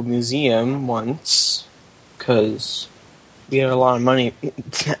Chicago Museum once because we had a lot of money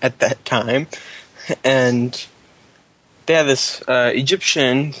at that time, and they had this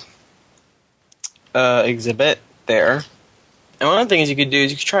Egyptian exhibit there. And one of the things you could do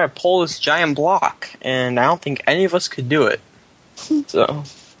is you could try to pull this giant block, and I don't think any of us could do it. So,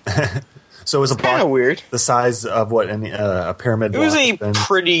 so it was a block kind of weird. The size of what a pyramid. It was a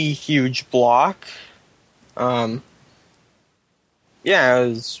pretty huge block. Yeah, it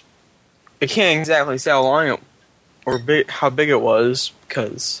was. I can't exactly say how long how big it was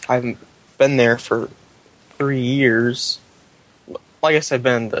because I haven't been there for 3 years. Like I said, I've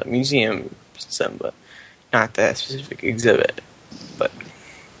been in the museum since then, but not that specific exhibit. But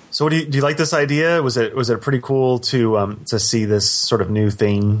so, do you like this idea? Was it pretty cool to see this sort of new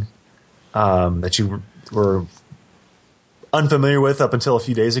thing that you were unfamiliar with up until a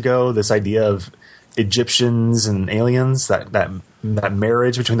few days ago? This idea of Egyptians and aliens, that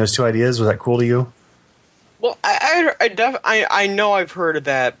marriage between those two ideas, was that cool to you? Well, I know I've heard of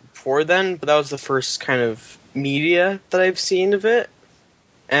that before then, but that was the first kind of media that I've seen of it,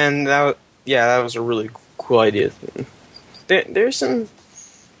 and that was a really cool idea. There's some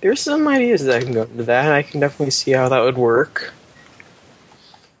ideas that I can go into that, and I can definitely see how that would work.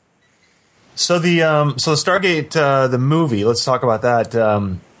 So the Stargate the movie. Let's talk about that.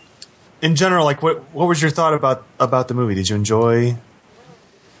 In general, like what was your thought about the movie? Did you enjoy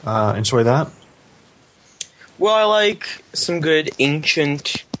that? Well, I like some good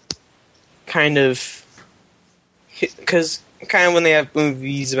ancient kind of, because kind of when they have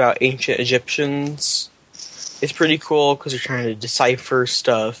movies about ancient Egyptians, it's pretty cool because they're trying to decipher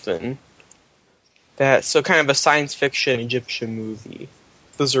stuff and that. So kind of a science fiction Egyptian movie.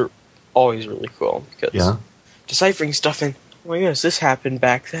 Those are always really cool because deciphering stuff and, oh my goodness, this happened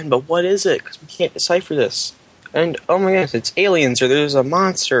back then, but what is it? Because we can't decipher this. And, oh my goodness, it's aliens, or there's a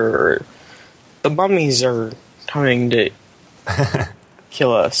monster, or the mummies are coming to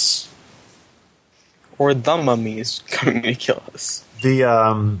kill us. Or the mummies coming to kill us.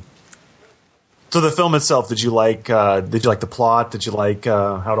 So the film itself, did you like the plot? Did you like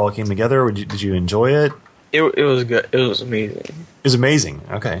how it all came together? Did you enjoy it? It was good. It was amazing. It was amazing.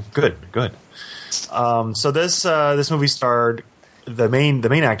 Okay, good. So this movie starred the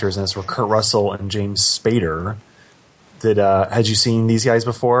main actors in this were Kurt Russell and James Spader. Had you seen these guys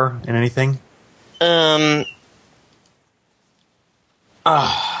before in anything? I'm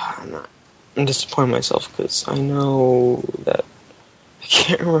disappointing myself because I know that I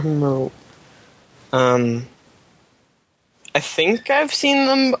can't remember. I think I've seen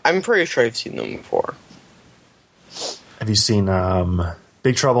them. I'm pretty sure I've seen them before. Have you seen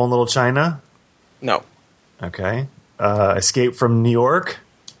Big Trouble in Little China? No. Okay. Escape from New York?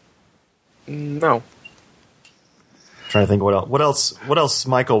 No. Trying to think what else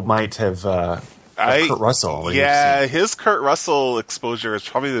Michael might have Kurt Russell. His Kurt Russell exposure has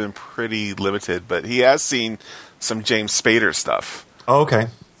probably been pretty limited, but he has seen some James Spader stuff. Oh, okay.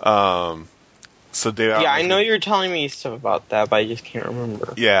 I know you're telling me stuff about that, but I just can't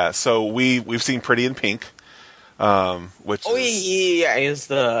remember. Yeah, so we've seen Pretty in Pink, which he was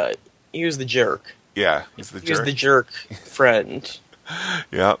the jerk. Yeah, he was the jerk friend.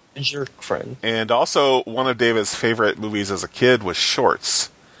 Yeah, the jerk friend. And also one of David's favorite movies as a kid was Shorts.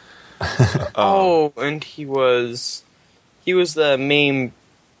 And he was the main.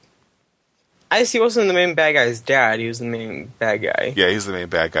 I guess he wasn't the main bad guy's dad. He was the main bad guy. Yeah, he's the main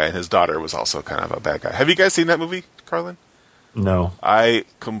bad guy, and his daughter was also kind of a bad guy. Have you guys seen that movie, Carlin? No. I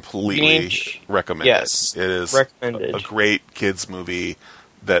completely recommend it. It is recommended. A great kids movie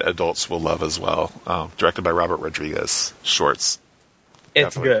that adults will love as well. Directed by Robert Rodriguez. Shorts.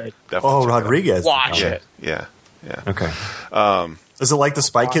 It's good. Oh, Rodriguez. Watch it. Yeah. Okay. Is it like the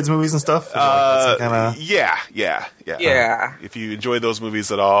Spy Kids movies and stuff? Yeah. If you enjoy those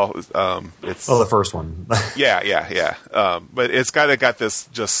movies at all, it's the first one. yeah. But it's kind of got this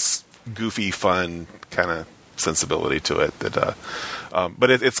just goofy, fun kind of sensibility to it. That, but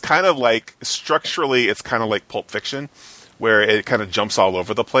it's kind of like structurally, it's kind of like Pulp Fiction, where it kind of jumps all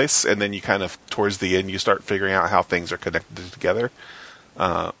over the place, and then you kind of, towards the end, you start figuring out how things are connected together.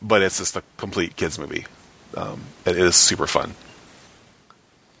 But it's just a complete kids movie. It is super fun.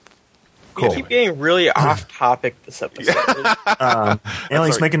 Cool. We keep getting really off topic this episode.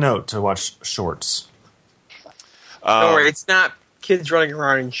 Aliens, make a note to watch shorts. Don't worry, it's not kids running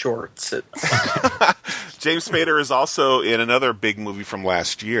around in shorts. James Spader is also in another big movie from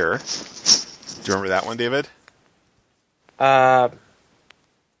last year. Do you remember that one, David? Was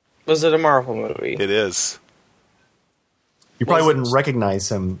it a Marvel movie? It is. You probably wouldn't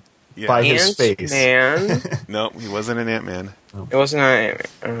recognize him by his face. Ant-Man. No, he wasn't an Ant-Man. It wasn't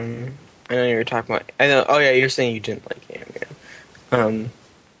Ant-Man. I know you were talking about... I know. Oh, yeah, you're saying you didn't like Ant-Man.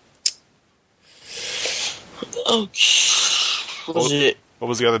 What was it? What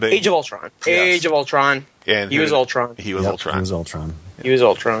was the other day? Age of Ultron. Yes. Age of Ultron. And he was Ultron. He was Ultron. He was Ultron. He was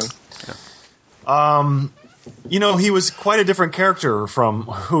Ultron. You know, he was quite a different character from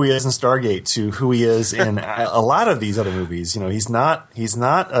who he is in Stargate to who he is in a lot of these other movies. You know, he's not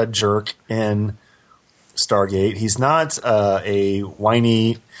a jerk in Stargate. He's not a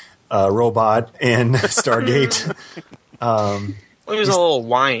whiny robot in Stargate. Well, he was a little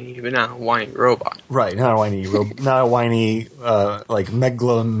whiny, but not a whiny robot. Right, not a whiny, like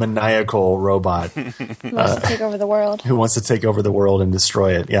megalomaniacal robot Who wants to take over the world. who wants to take over the world and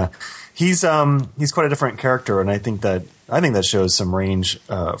destroy it. Yeah, he's quite a different character, and I think that shows some range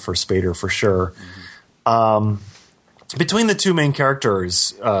for Spader for sure. Between the two main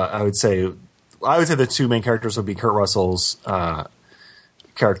characters, I would say the two main characters would be Kurt Russell's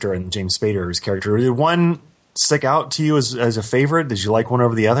character and James Spader's character. Did one stick out to you as a favorite? Did you like one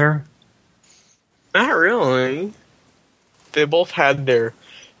over the other? Not really. They both had their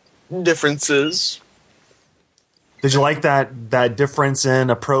differences. Did you like that difference in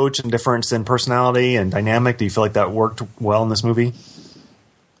approach and difference in personality and dynamic? Do you feel like that worked well in this movie?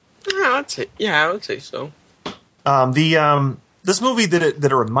 I would say so. This movie, did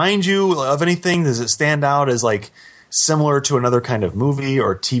it remind you of anything? Does it stand out as like similar to another kind of movie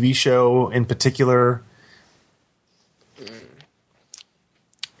or TV show in particular?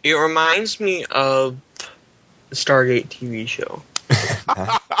 It reminds me of the Stargate TV show.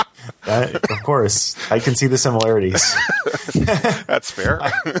 Of course, I can see the similarities. That's fair.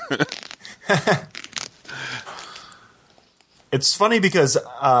 It's funny because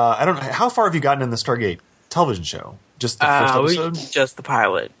I don't know, how far have you gotten in the Stargate television show? Just the first episode? Just the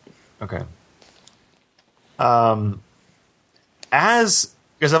pilot. Okay. Because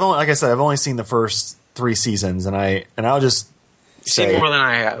I've only seen the first 3 seasons, and I'll just say Seen more than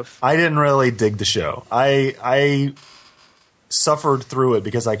I have. I didn't really dig the show. I suffered through it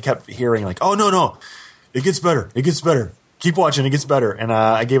because I kept hearing like, "Oh no, it gets better, keep watching, it gets better." And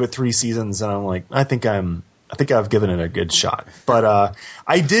I gave it 3 seasons, and I'm like, I think I've given it a good shot. But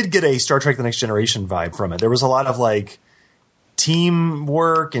I did get a Star Trek: The Next Generation vibe from it. There was a lot of like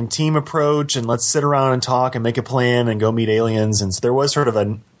teamwork and team approach, and let's sit around and talk and make a plan and go meet aliens. And so there was sort of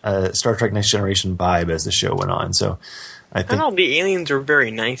a Star Trek: Next Generation vibe as the show went on. So I think the aliens are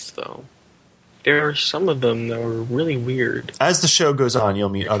very nice, though. There are some of them that were really weird. as the show goes on, you'll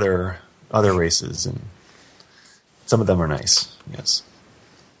meet other races, and some of them are nice. Yes.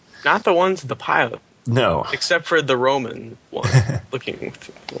 Not the ones in the pilot, No. except for the Roman one, looking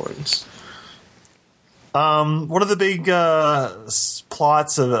ones. One of the big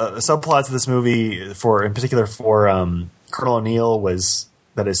subplots of this movie, in particular for Colonel O'Neill, was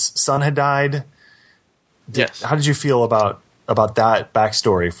that his son had died. Yes. How did you feel about that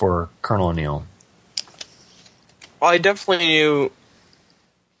backstory for Colonel O'Neill? Well, I definitely knew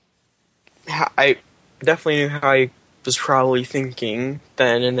how he was probably thinking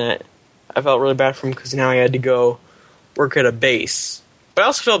then, and that I felt really bad for him because now he had to go work at a base. But I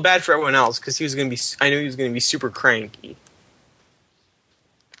also felt bad for everyone else because I knew he was going to be super cranky.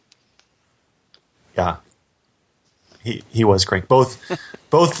 Yeah, he was cranky.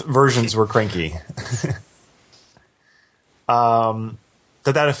 Both versions were cranky.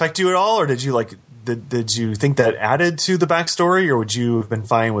 Did that affect you at all, or did you did you think that added to the backstory, or would you have been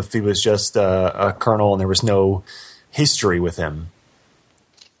fine if he was just a colonel and there was no history with him?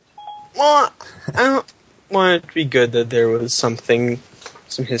 Well, I don't want it to be good that there was some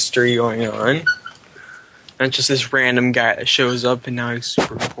history going on. Not just this random guy that shows up and now he's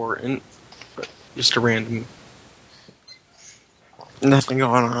super important, but just a random nothing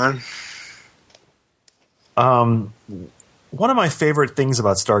going on. One of my favorite things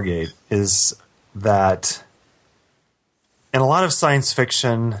about Stargate is that in a lot of science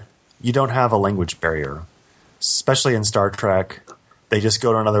fiction, you don't have a language barrier, especially in Star Trek. They just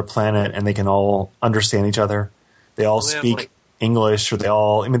go to another planet and they can all understand each other. they all They have, speak like- English, or they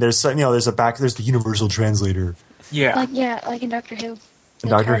all. I mean, there's there's the universal translator. Yeah. Like in Doctor Who. In The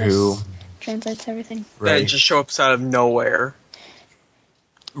Doctor Who. TARDIS translates everything. That just show up out of nowhere.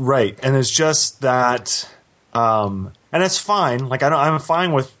 Right, and it's just that, and it's fine. Like I'm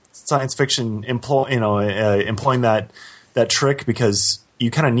fine with science fiction employing that trick, because you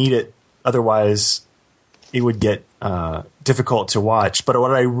kind of need it. Otherwise, it would get difficult to watch. But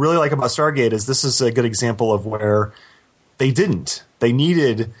what I really like about Stargate is this is a good example of where they didn't. They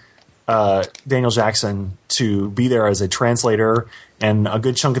needed Daniel Jackson to be there as a translator, and a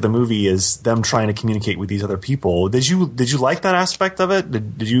good chunk of the movie is them trying to communicate with these other people. Did you like that aspect of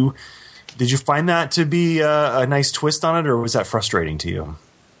it? Did you find that to be a nice twist on it, or was that frustrating to you?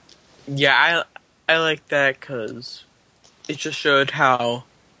 Yeah, I like that because it just showed how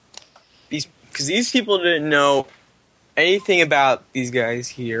these people didn't know anything about these guys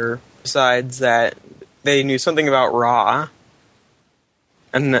here besides that they knew something about Ra,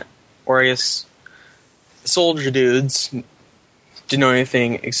 or I guess soldier dudes didn't know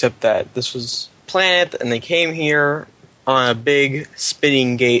anything except that this was a planet and they came here on a big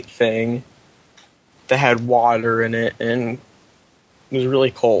spinning gate thing that had water in it and it was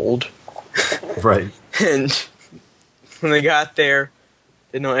really cold. Right. And when they got there,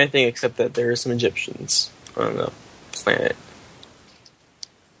 they didn't know anything except that there were some Egyptians on the planet.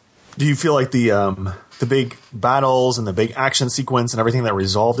 Do you feel like the big battles and the big action sequence and everything that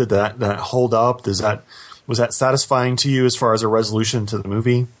resolved it, that hold up? Was that satisfying to you as far as a resolution to the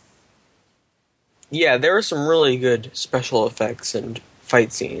movie? Yeah, there were some really good special effects and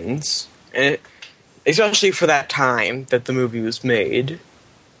fight scenes, and especially for that time that the movie was made.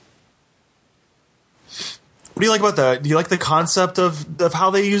 What do you like about that? Do you like the concept of how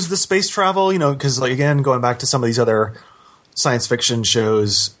they use the space travel? You know, because like again, going back to some of these other science fiction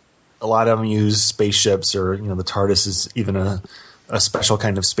shows, a lot of them use spaceships, or the TARDIS is even a special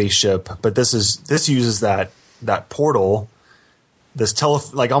kind of spaceship. But this uses that portal, this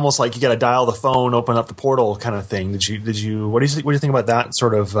like almost like you got to dial the phone, open up the portal kind of thing. What do you think about that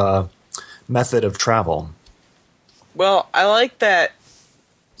sort of method of travel? Well, I like that.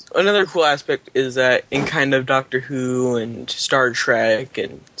 Another cool aspect is that in kind of Doctor Who and Star Trek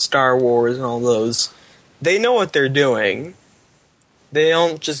and Star Wars and all those, they know what they're doing. They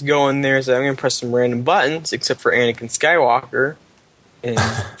don't just go in there and say, I'm going to press some random buttons, except for Anakin Skywalker in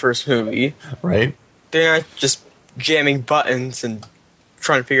the first movie. Right. They're not just jamming buttons and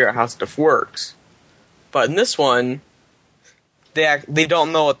trying to figure out how stuff works. But in this one, they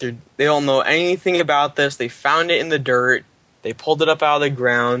don't know they don't know anything about this. They found it in the dirt. They pulled it up out of the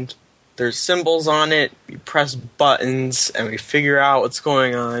ground. There's symbols on it. We press buttons and we figure out what's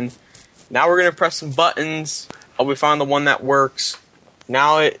going on. Now we're going to press some buttons. Oh, we found the one that works.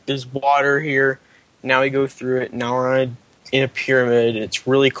 Now there's water here. Now we go through it. Now we're in a pyramid. It's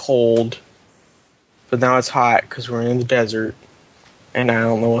really cold. But now it's hot because we're in the desert. And I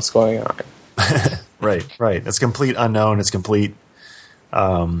don't know what's going on. Right. It's complete unknown. It's complete.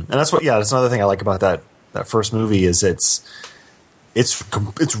 And that's another thing I like about that first movie is it's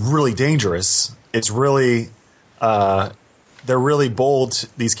really dangerous. It's really they're really bold.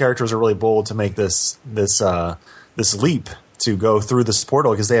 These characters are really bold to make this leap to go through this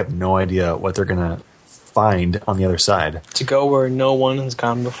portal because they have no idea what they're going to find on the other side. To go where no one has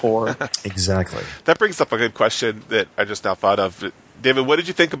gone before. Exactly. That brings up a good question that I just now thought of. David, what did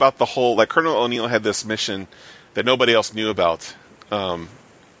you think about the whole, like Colonel O'Neill had this mission that nobody else knew about.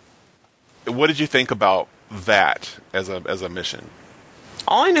 What did you think about that as a mission?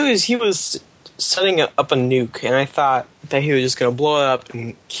 All I knew is he was setting up a nuke, and I thought that he was just going to blow it up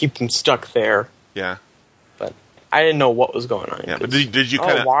and keep them stuck there. Yeah. But I didn't know what was going on. Yeah, but did you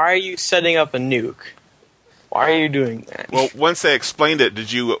kind of... why are you setting up a nuke? Why are you doing that? Well, once they explained it,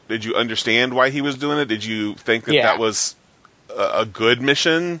 did you understand why he was doing it? Did you think that that was a good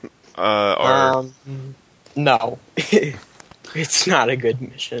mission? Or no. It's not a good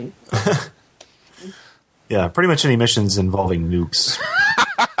mission. Yeah, pretty much any missions involving nukes.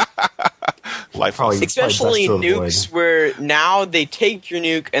 Especially nukes where now they take your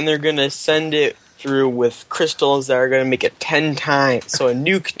nuke and they're going to send it through with crystals that are going to make it 10 times. So a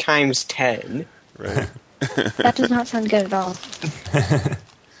nuke times 10. Right. That does not sound good at all.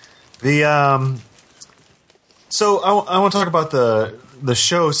 So I want to talk about the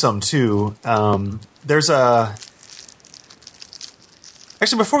show some too. There's a...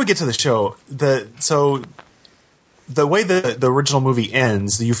 Actually, before we get to the show, the way the original movie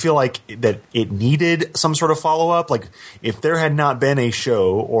ends, do you feel like that it needed some sort of follow-up? Like, if there had not been a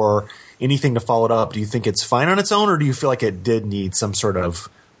show or anything to follow it up, do you think it's fine on its own, or do you feel like it did need some sort of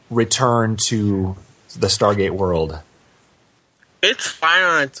return to the Stargate world? It's fine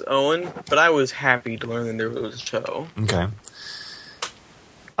on its own, but I was happy to learn that there was a show. Okay.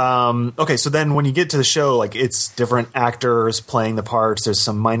 Okay, so then when you get to the show, like it's different actors playing the parts. There's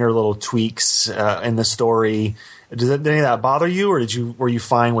some minor little tweaks in the story. Did any of that bother you, or were you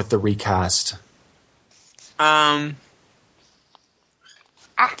fine with the recast? I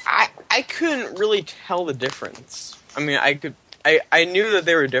couldn't really tell the difference. I mean, I knew that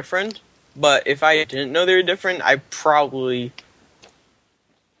they were different, but if I didn't know they were different, I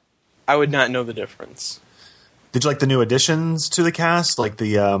would not know the difference. Did you like the new additions to the cast? Like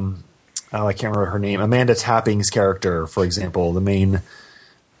the, I can't remember her name. Amanda Tapping's character, for example, the main,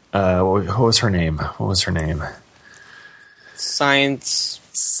 what was her name? Science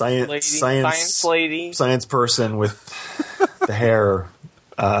lady. Science person with the hair.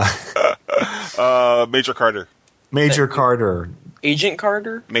 Major Carter. Major Carter. Agent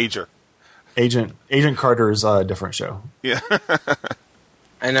Carter? Major. Agent Carter's a different show. Yeah.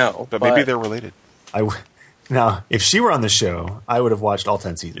 I know. But maybe they're related. Now, if she were on the show, I would have watched all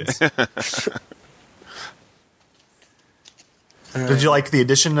 10 seasons. Did you like the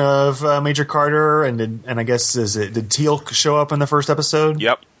addition of Major Carter? And I guess did Teal show up in the first episode?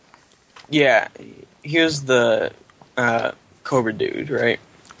 Yep. Yeah, he was the Cobra dude, right?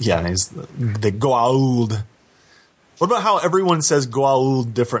 Yeah, he's the Goa'uld. What about how everyone says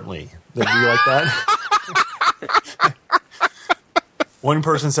Goa'uld differently? Do you like that? One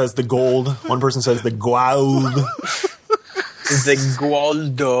person says the gold. One person says the Goa'uld. The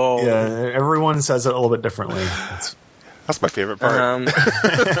Gualdo. Yeah, everyone says it a little bit differently. That's my favorite part. I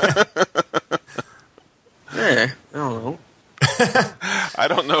don't know. I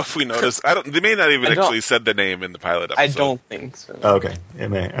don't know if we noticed. They may not even actually said the name in the pilot episode. I don't think so. Okay.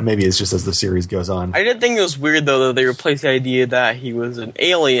 Maybe it's just as the series goes on. I did think it was weird, though, that they replaced the idea that he was an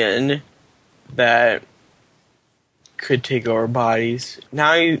alien that could take over bodies.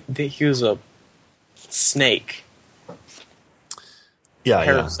 Now he was a snake. Yeah,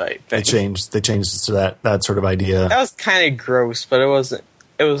 parasite thing. They changed it to that sort of idea. That was kind of gross, but it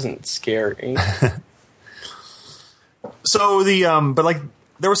wasn't scary. So but like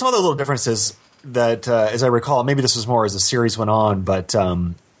there were some other little differences that, as I recall, maybe this was more as the series went on, but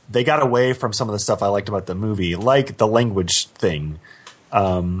they got away from some of the stuff I liked about the movie, like the language thing.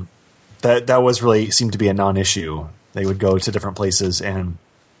 That was really seemed to be a non-issue. They would go to different places and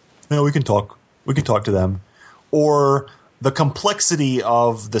we can talk to them, or the complexity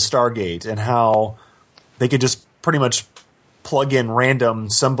of the Stargate and how they could just pretty much plug in random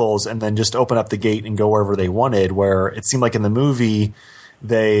symbols and then just open up the gate and go wherever they wanted, where it seemed like in the movie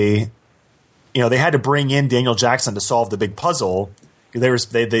they had to bring in Daniel Jackson to solve the big puzzle.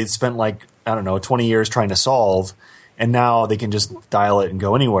 They'd spent 20 years trying to solve, and now they can just dial it and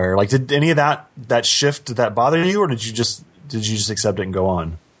go anywhere. Like, did any of that shift, did that bother you, or did you just accept it and go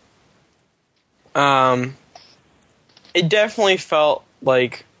on? It definitely felt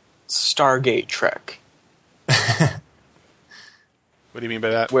like Stargate Trek. What do you mean by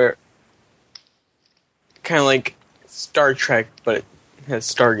that? Where kind of like Star Trek, but it has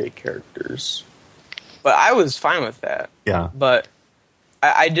Stargate characters. But I was fine with that. Yeah. But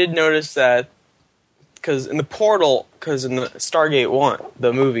I did notice that because in the Stargate 1,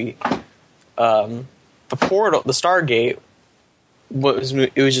 the movie, the Stargate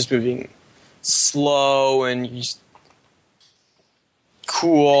it was just moving slow and just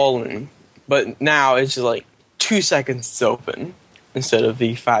cool, but now it's just like 2 seconds it's open instead of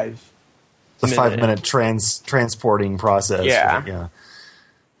the 5 5-minute transporting process. Yeah.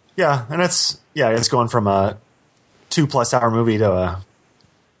 Yeah, and it's going from a 2+ hour movie to a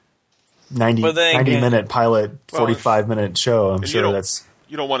 90-minute pilot, 45-minute show. I'm sure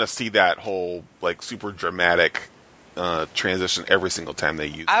you don't want to see that whole like super dramatic transition every single time they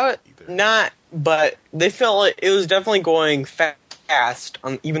use it either. Not, but they felt like it was definitely going fast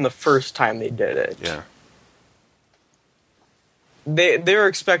on even the first time they did it. Yeah. They're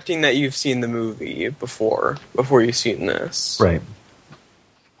expecting that you've seen the movie before you've seen this. Right.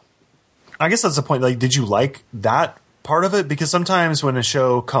 I guess that's the point. Like, did you like that part of it? Because sometimes when a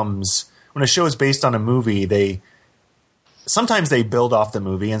show is based on a movie, sometimes they build off the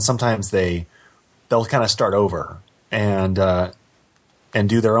movie, and sometimes they'll kind of start over and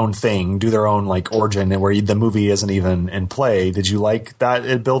do their own thing, do their own like origin, and where the movie isn't even in play. Did you like that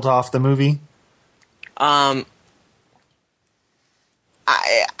it built off the movie? I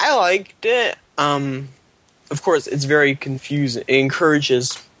liked it. Of course, it's very confusing. It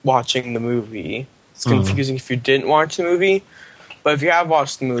encourages watching the movie. It's confusing if you didn't watch the movie, but if you have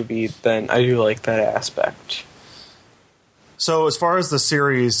watched the movie, then I do like that aspect. So as far as the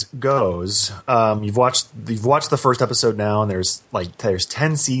series goes, you've watched the first episode now, and there's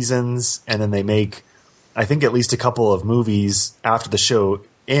 10 seasons, and then they make, I think, at least a couple of movies after the show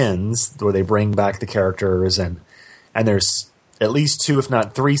ends where they bring back the characters, and there's at least 2, if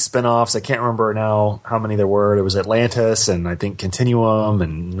not 3 spinoffs. I can't remember now how many there were. There was Atlantis, and I think Continuum,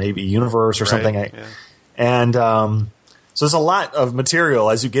 and maybe Universe or something. Yeah. And so there's a lot of material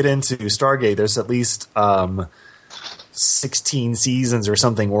as you get into Stargate. There's at least 16 seasons or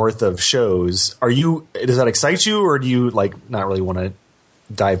something worth of shows. Does that excite you, or do you not really want to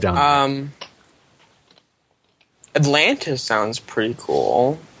dive down? Atlantis sounds pretty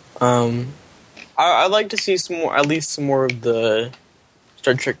cool. I'd like to see at least some more of the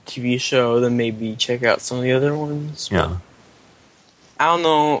Star Trek TV show, then maybe check out some of the other ones. Yeah. I don't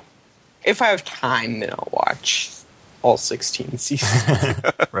know. If I have time, then I'll watch all 16 seasons.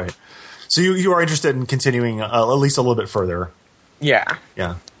 Right. So you are interested in continuing at least a little bit further. Yeah.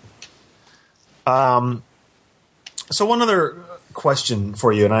 Yeah. So one other question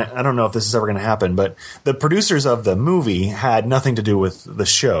for you, and I don't know if this is ever going to happen, but the producers of the movie had nothing to do with the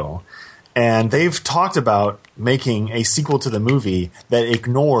show. And they've talked about making a sequel to the movie that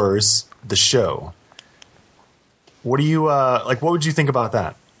ignores the show. What do you what would you think about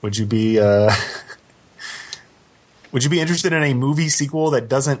that? Would you be interested in a movie sequel that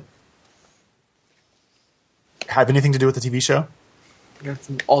doesn't have anything to do with the TV show? Got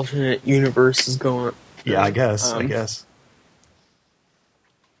some alternate universes going. Yeah, I guess.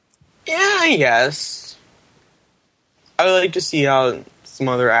 Yeah, I guess. I would like to see how some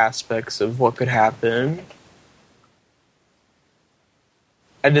other aspects of what could happen.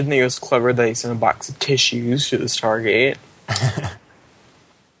 I did think it was clever that he sent a box of tissues to the Stargate.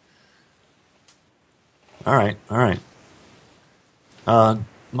 All right.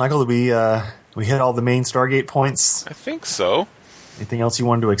 Michael, did we hit all the main Stargate points? I think so. Anything else you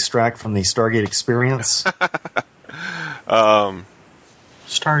wanted to extract from the Stargate experience?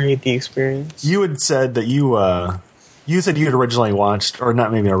 Stargate the experience. You had said that you said you had originally watched, or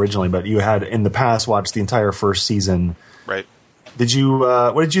not maybe originally, but you had in the past watched the entire first season. Right. Did you?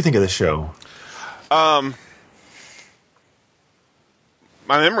 What did you think of the show? My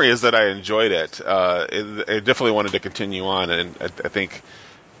memory is that I enjoyed it. I definitely wanted to continue on, and I think,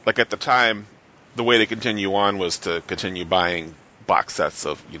 at the time, the way to continue on was to continue buying box sets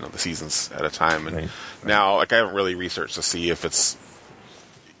of the seasons at a time. And now, I haven't really researched to see if it's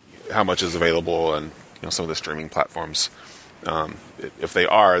how much is available and some of the streaming platforms. If they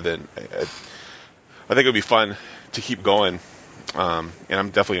are, then I think it would be fun to keep going, and I'm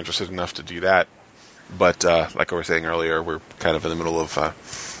definitely interested enough to do that. But like I was saying earlier, we're kind of in the middle of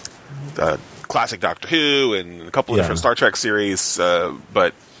classic Doctor Who and a couple of different Star Trek series,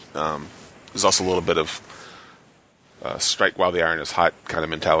 but there's also a little bit of strike while the iron is hot kind of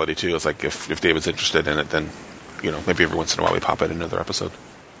mentality too. It's like if David's interested in it, then maybe every once in a while we pop it in another episode.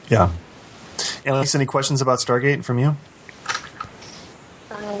 Yeah. Annalise, any questions about Stargate from you?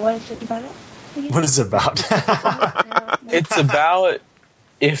 What is it about it? What is it about? It's about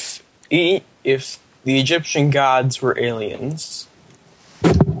if the Egyptian gods were aliens.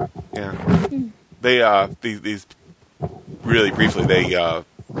 Yeah. They these really briefly they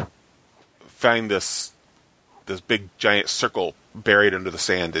find this big giant circle buried under the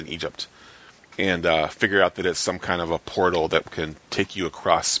sand in Egypt, and figure out that it's some kind of a portal that can take you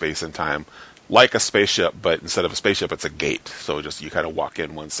across space and time, like a spaceship, but instead of a spaceship, it's a gate. So just you kind of walk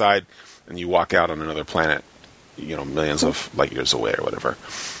in one side, and you walk out on another planet, millions of light years away or whatever.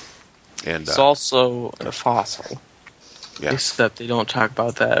 And it's also a fossil. Yeah. Except they don't talk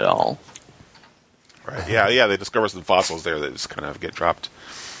about that at all. Right. Yeah. They discover some fossils there that just kind of get dropped.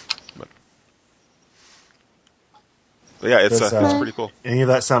 But yeah, it's pretty cool. Any of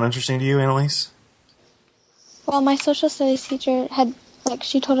that sound interesting to you, Annalise? Well, my social studies teacher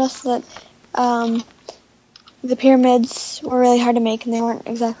she told us that the pyramids were really hard to make, and they weren't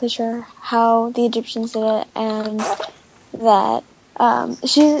exactly sure how the Egyptians did it, and that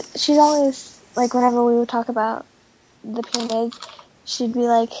she's always, whenever we would talk about the pyramids, she'd be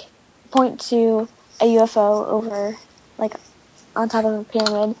point to a UFO over, on top of a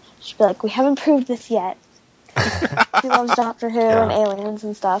pyramid. She'd be like, we haven't proved this yet. She loves Doctor Who and aliens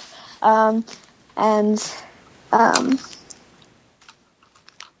and stuff. Yeah.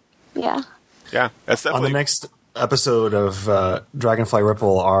 Yeah, that's definitely... On the next episode of Dragonfly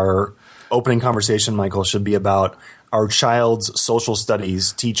Ripple, our opening conversation, Michael, should be about our child's social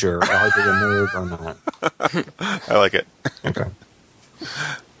studies teacher. Are they a nerd or not? I like it. Okay.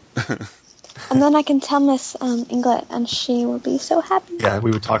 And then I can tell Miss Inglet, and she will be so happy. Yeah,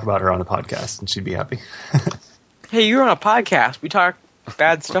 we would talk about her on the podcast, and she'd be happy. Hey, you're on a podcast. We talk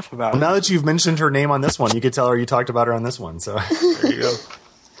bad stuff about Well, it. now that you've mentioned her name on this one, you could tell her you talked about her on this one. So There you go.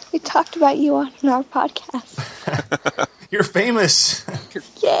 We talked about you on our podcast. you're famous.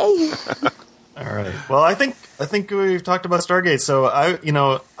 Yay! All right. Well, I think we've talked about Stargate. So I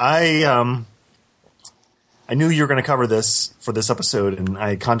knew you were going to cover this for this episode, and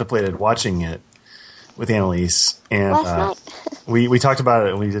I contemplated watching it with Annalise. And Last night. we talked about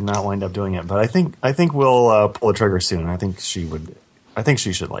it, and we did not wind up doing it. But I think we'll pull the trigger soon. I think she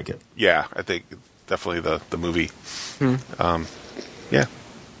should like it. Yeah, I think definitely the movie. Yeah.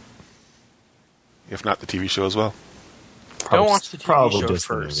 If not the TV show as well. Don't watch the TV probably show just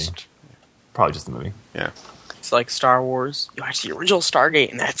first. The movie. Probably just the movie. Yeah. It's like Star Wars. You watch the original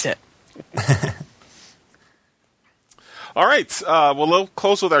Stargate, and that's it. All right. Well, we'll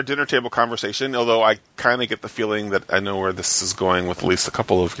close with our dinner table conversation, although I kind of get the feeling that I know where this is going with at least a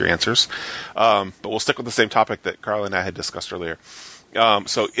couple of your answers. But we'll stick with the same topic that Carl and I had discussed earlier.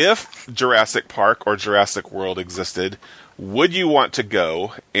 So if Jurassic Park or Jurassic World existed, would you want to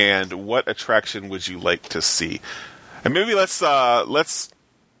go, and what attraction would you like to see? And maybe let's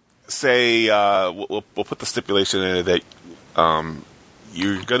say we'll put the stipulation in it that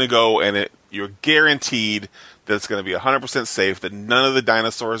you're going to go, and you're guaranteed that it's going to be 100% safe, that none of the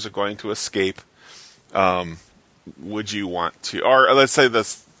dinosaurs are going to escape. Would you want to? Or let's say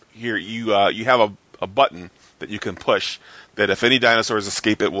this here: you have a button that you can push that if any dinosaurs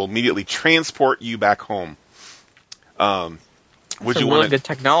escape, it will immediately transport you back home. Would you want good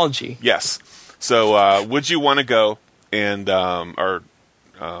technology? Yes. So would you want to go, and and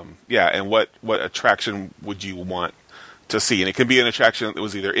what attraction would you want to see? And it can be an attraction that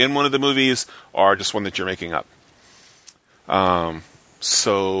was either in one of the movies or just one that you're making up.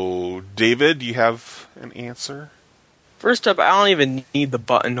 So, David, do you have an answer? First up, I don't even need the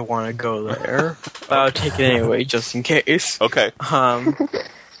button to want to go there, but I'll take it anyway, just in case. Okay. But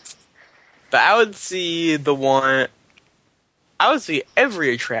I would see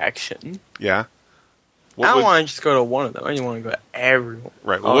every attraction. Yeah. I don't want to just go to one of them. I just want to go to everyone.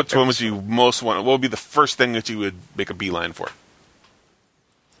 Right. Well, which one would you most want? What would be the first thing that you would make a beeline for?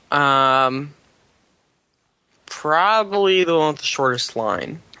 Probably the one with the shortest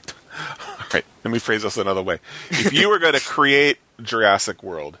line. All right. Let me phrase this another way. If you were going to create Jurassic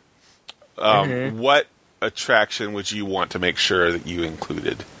World, what attraction would you want to make sure that you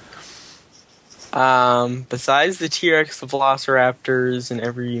included? Besides the T-Rex, the Velociraptors, and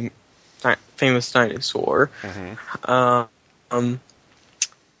every famous dinosaur,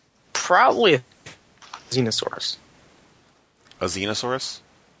 probably a Xenosaurus. A Xenosaurus?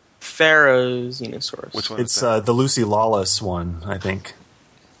 Therizinosaurus. Which one? It's the Lucy Lawless one, I think.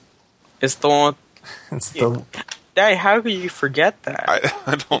 It's the one. It's the Dad, how could you forget that?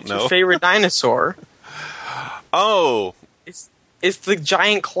 I don't know. Your favorite dinosaur. Oh. It's the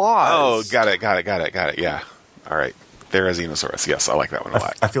giant claws. Oh, got it. Yeah. All right. Therizinosaurus. Yes, I like that one a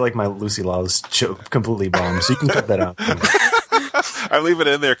lot. I feel like my Lucy Lawless joke completely bombed, so you can cut that out. I leave it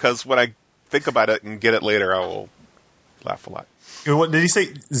in there because when I think about it and get it later, I will laugh a lot. What did he say?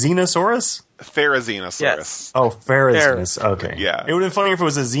 Xenosaurus? Therizinosaurus. Yes. Oh, Pharaohs. Okay. Yeah. It would have been funny if it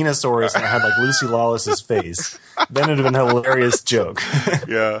was a Xenosaurus and it had like Lucy Lawless's face. Then it would have been a hilarious joke.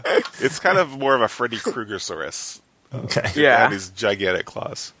 Yeah. It's kind of more of a Freddy Kruegersaurus. Okay. It Yeah. had these gigantic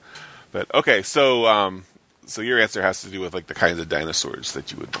claws. But okay, so your answer has to do with like the kinds of dinosaurs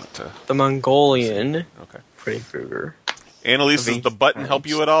that you would want to. The Mongolian. Okay. Freddy Krueger. Annalise, does Ancient the button help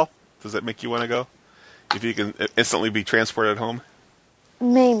times. you at all? Does it make you want to go? If you can instantly be transported home?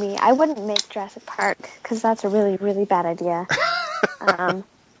 Maybe. I wouldn't make Jurassic Park because that's a really, really bad idea.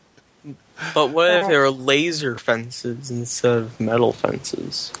 But what if there were laser fences instead of metal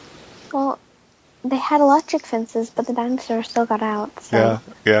fences? Well, they had electric fences, but the dinosaurs still got out. So.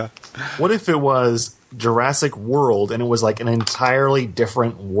 Yeah. What if it was Jurassic World and it was like an entirely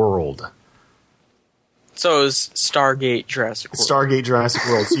different world? So it was Stargate Jurassic World. Stargate Jurassic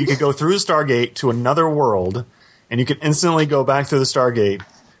World. So you could go through the Stargate to another world, and you could instantly go back through the Stargate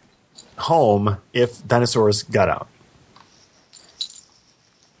home if dinosaurs got out.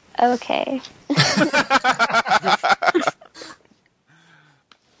 Okay.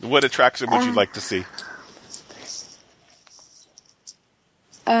 What attraction would you like to see?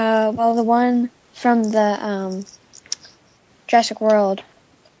 Well, the one from the Jurassic World,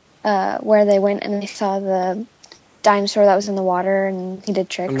 where they went and they saw the dinosaur that was in the water and he did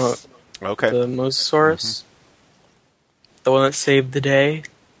tricks. Okay. The Mosasaurus. The one that saved the day.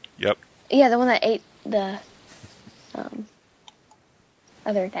 Yep. Yeah, the one that ate the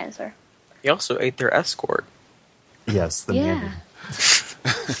other dinosaur. He also ate their escort. Yes, the Yeah. Mandy.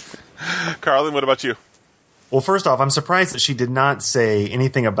 Carlin, what about you? Well, first off, I'm surprised that she did not say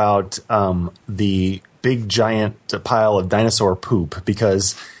anything about the big giant pile of dinosaur poop,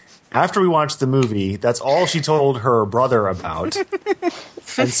 because after we watched the movie, that's all she told her brother about.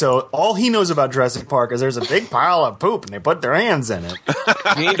 And so all he knows about Jurassic Park is there's a big pile of poop and they put their hands in it.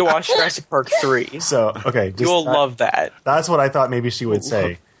 You need to watch Jurassic Park 3. So, okay. You'll love that. That's what I thought maybe she would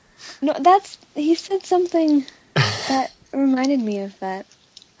say. No, he said something that reminded me of that.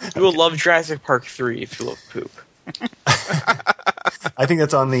 You will love Jurassic Park 3 if you love poop. I think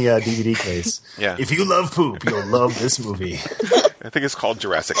that's on the DVD case. Yeah. If you love poop, you'll love this movie. I think it's called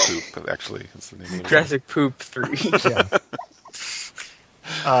Jurassic Poop, actually. That's the name of it. Jurassic Poop 3. Yeah.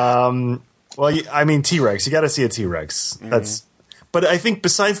 Well, I mean, T-Rex. You got to see a T-Rex. That's. But I think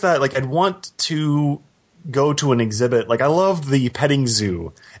besides that, like, I'd want to go to an exhibit. Like, I loved the petting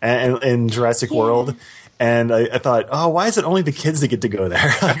zoo in Jurassic World, and I thought, oh, why is it only the kids that get to go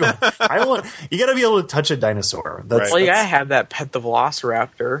there? Like, you got to be able to touch a dinosaur. Well, you gotta have that pet the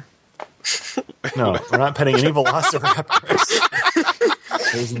Velociraptor. No, we're not petting any Velociraptors.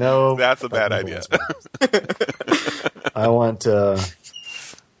 There's no. That's a bad idea. I want to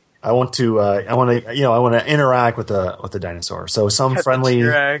interact with the dinosaur. So some Pet friendly the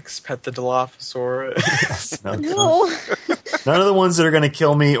T-Rex, pet the Dilophosaurus. No. None of the ones that are going to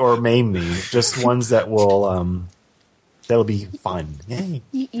kill me or maim me. Just ones that will that'll be fun. Yay!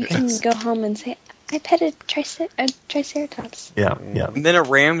 You can go home and say, "I petted a Triceratops." Yeah. And then it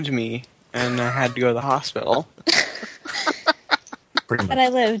rammed me, and I had to go to the hospital. Pretty But much. I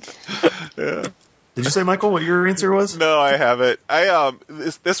lived. Yeah. Did you say, Michael, what your answer was? No, I haven't.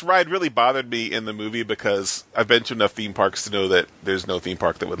 This ride really bothered me in the movie because I've been to enough theme parks to know that there's no theme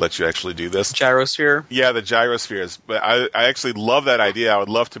park that would let you actually do this. Gyrosphere. Yeah, the gyrospheres. But I actually love that idea. I would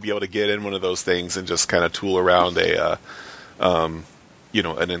love to be able to get in one of those things and just kind of tool around an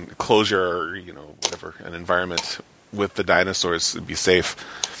enclosure or, whatever, an environment with the dinosaurs and be safe.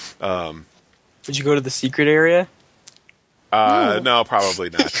 Did you go to the secret area? No, probably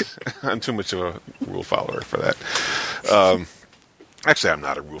not. I'm too much of a rule follower for that. Actually, I'm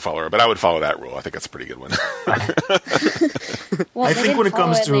not a rule follower, but I would follow that rule. I think that's a pretty good one. Well, I they think when it didn't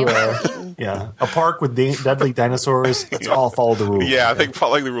comes follow to they were eaten. a park with deadly dinosaurs, let's all follow the rules. Yeah, I think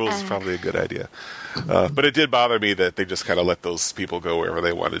following the rules is probably a good idea. But it did bother me that they just kind of let those people go wherever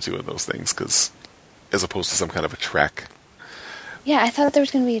they wanted to in those things, as opposed to some kind of a track. Yeah, I thought there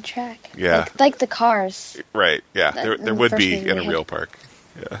was going to be a track. Yeah. Like the cars. Right, yeah. That- There would first be movie in a we real had. park.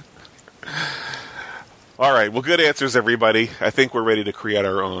 Yeah. All right, well, good answers, everybody. I think we're ready to create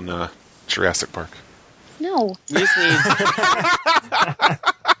our own Jurassic Park. No. You just need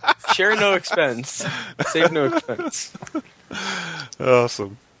share no expense, save no expense.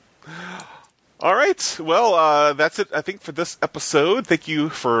 Awesome. All right. Well, that's it, I think, for this episode. Thank you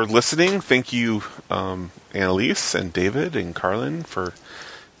for listening. Thank you, Annalise and David and Carlin, for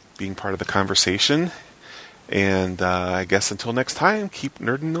being part of the conversation. And I guess until next time, keep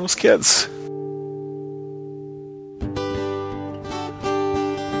nerding those kids.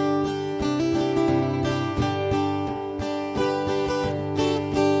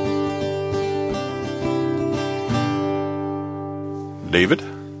 David?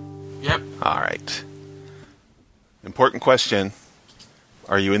 Yep. All right. Important question.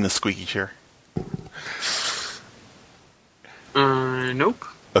 Are you in the squeaky chair? Nope.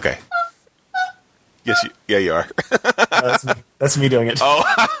 Okay. Yes, you are. That's me doing it. Oh.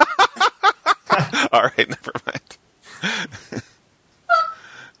 All right, never mind.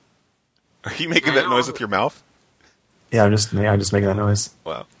 Are you making that noise with your mouth? Yeah, I'm just making that noise.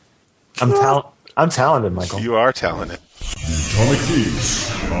 Wow. I'm talented, Michael. You are talented. Atomic Geeks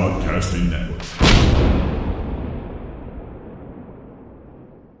Podcasting Network.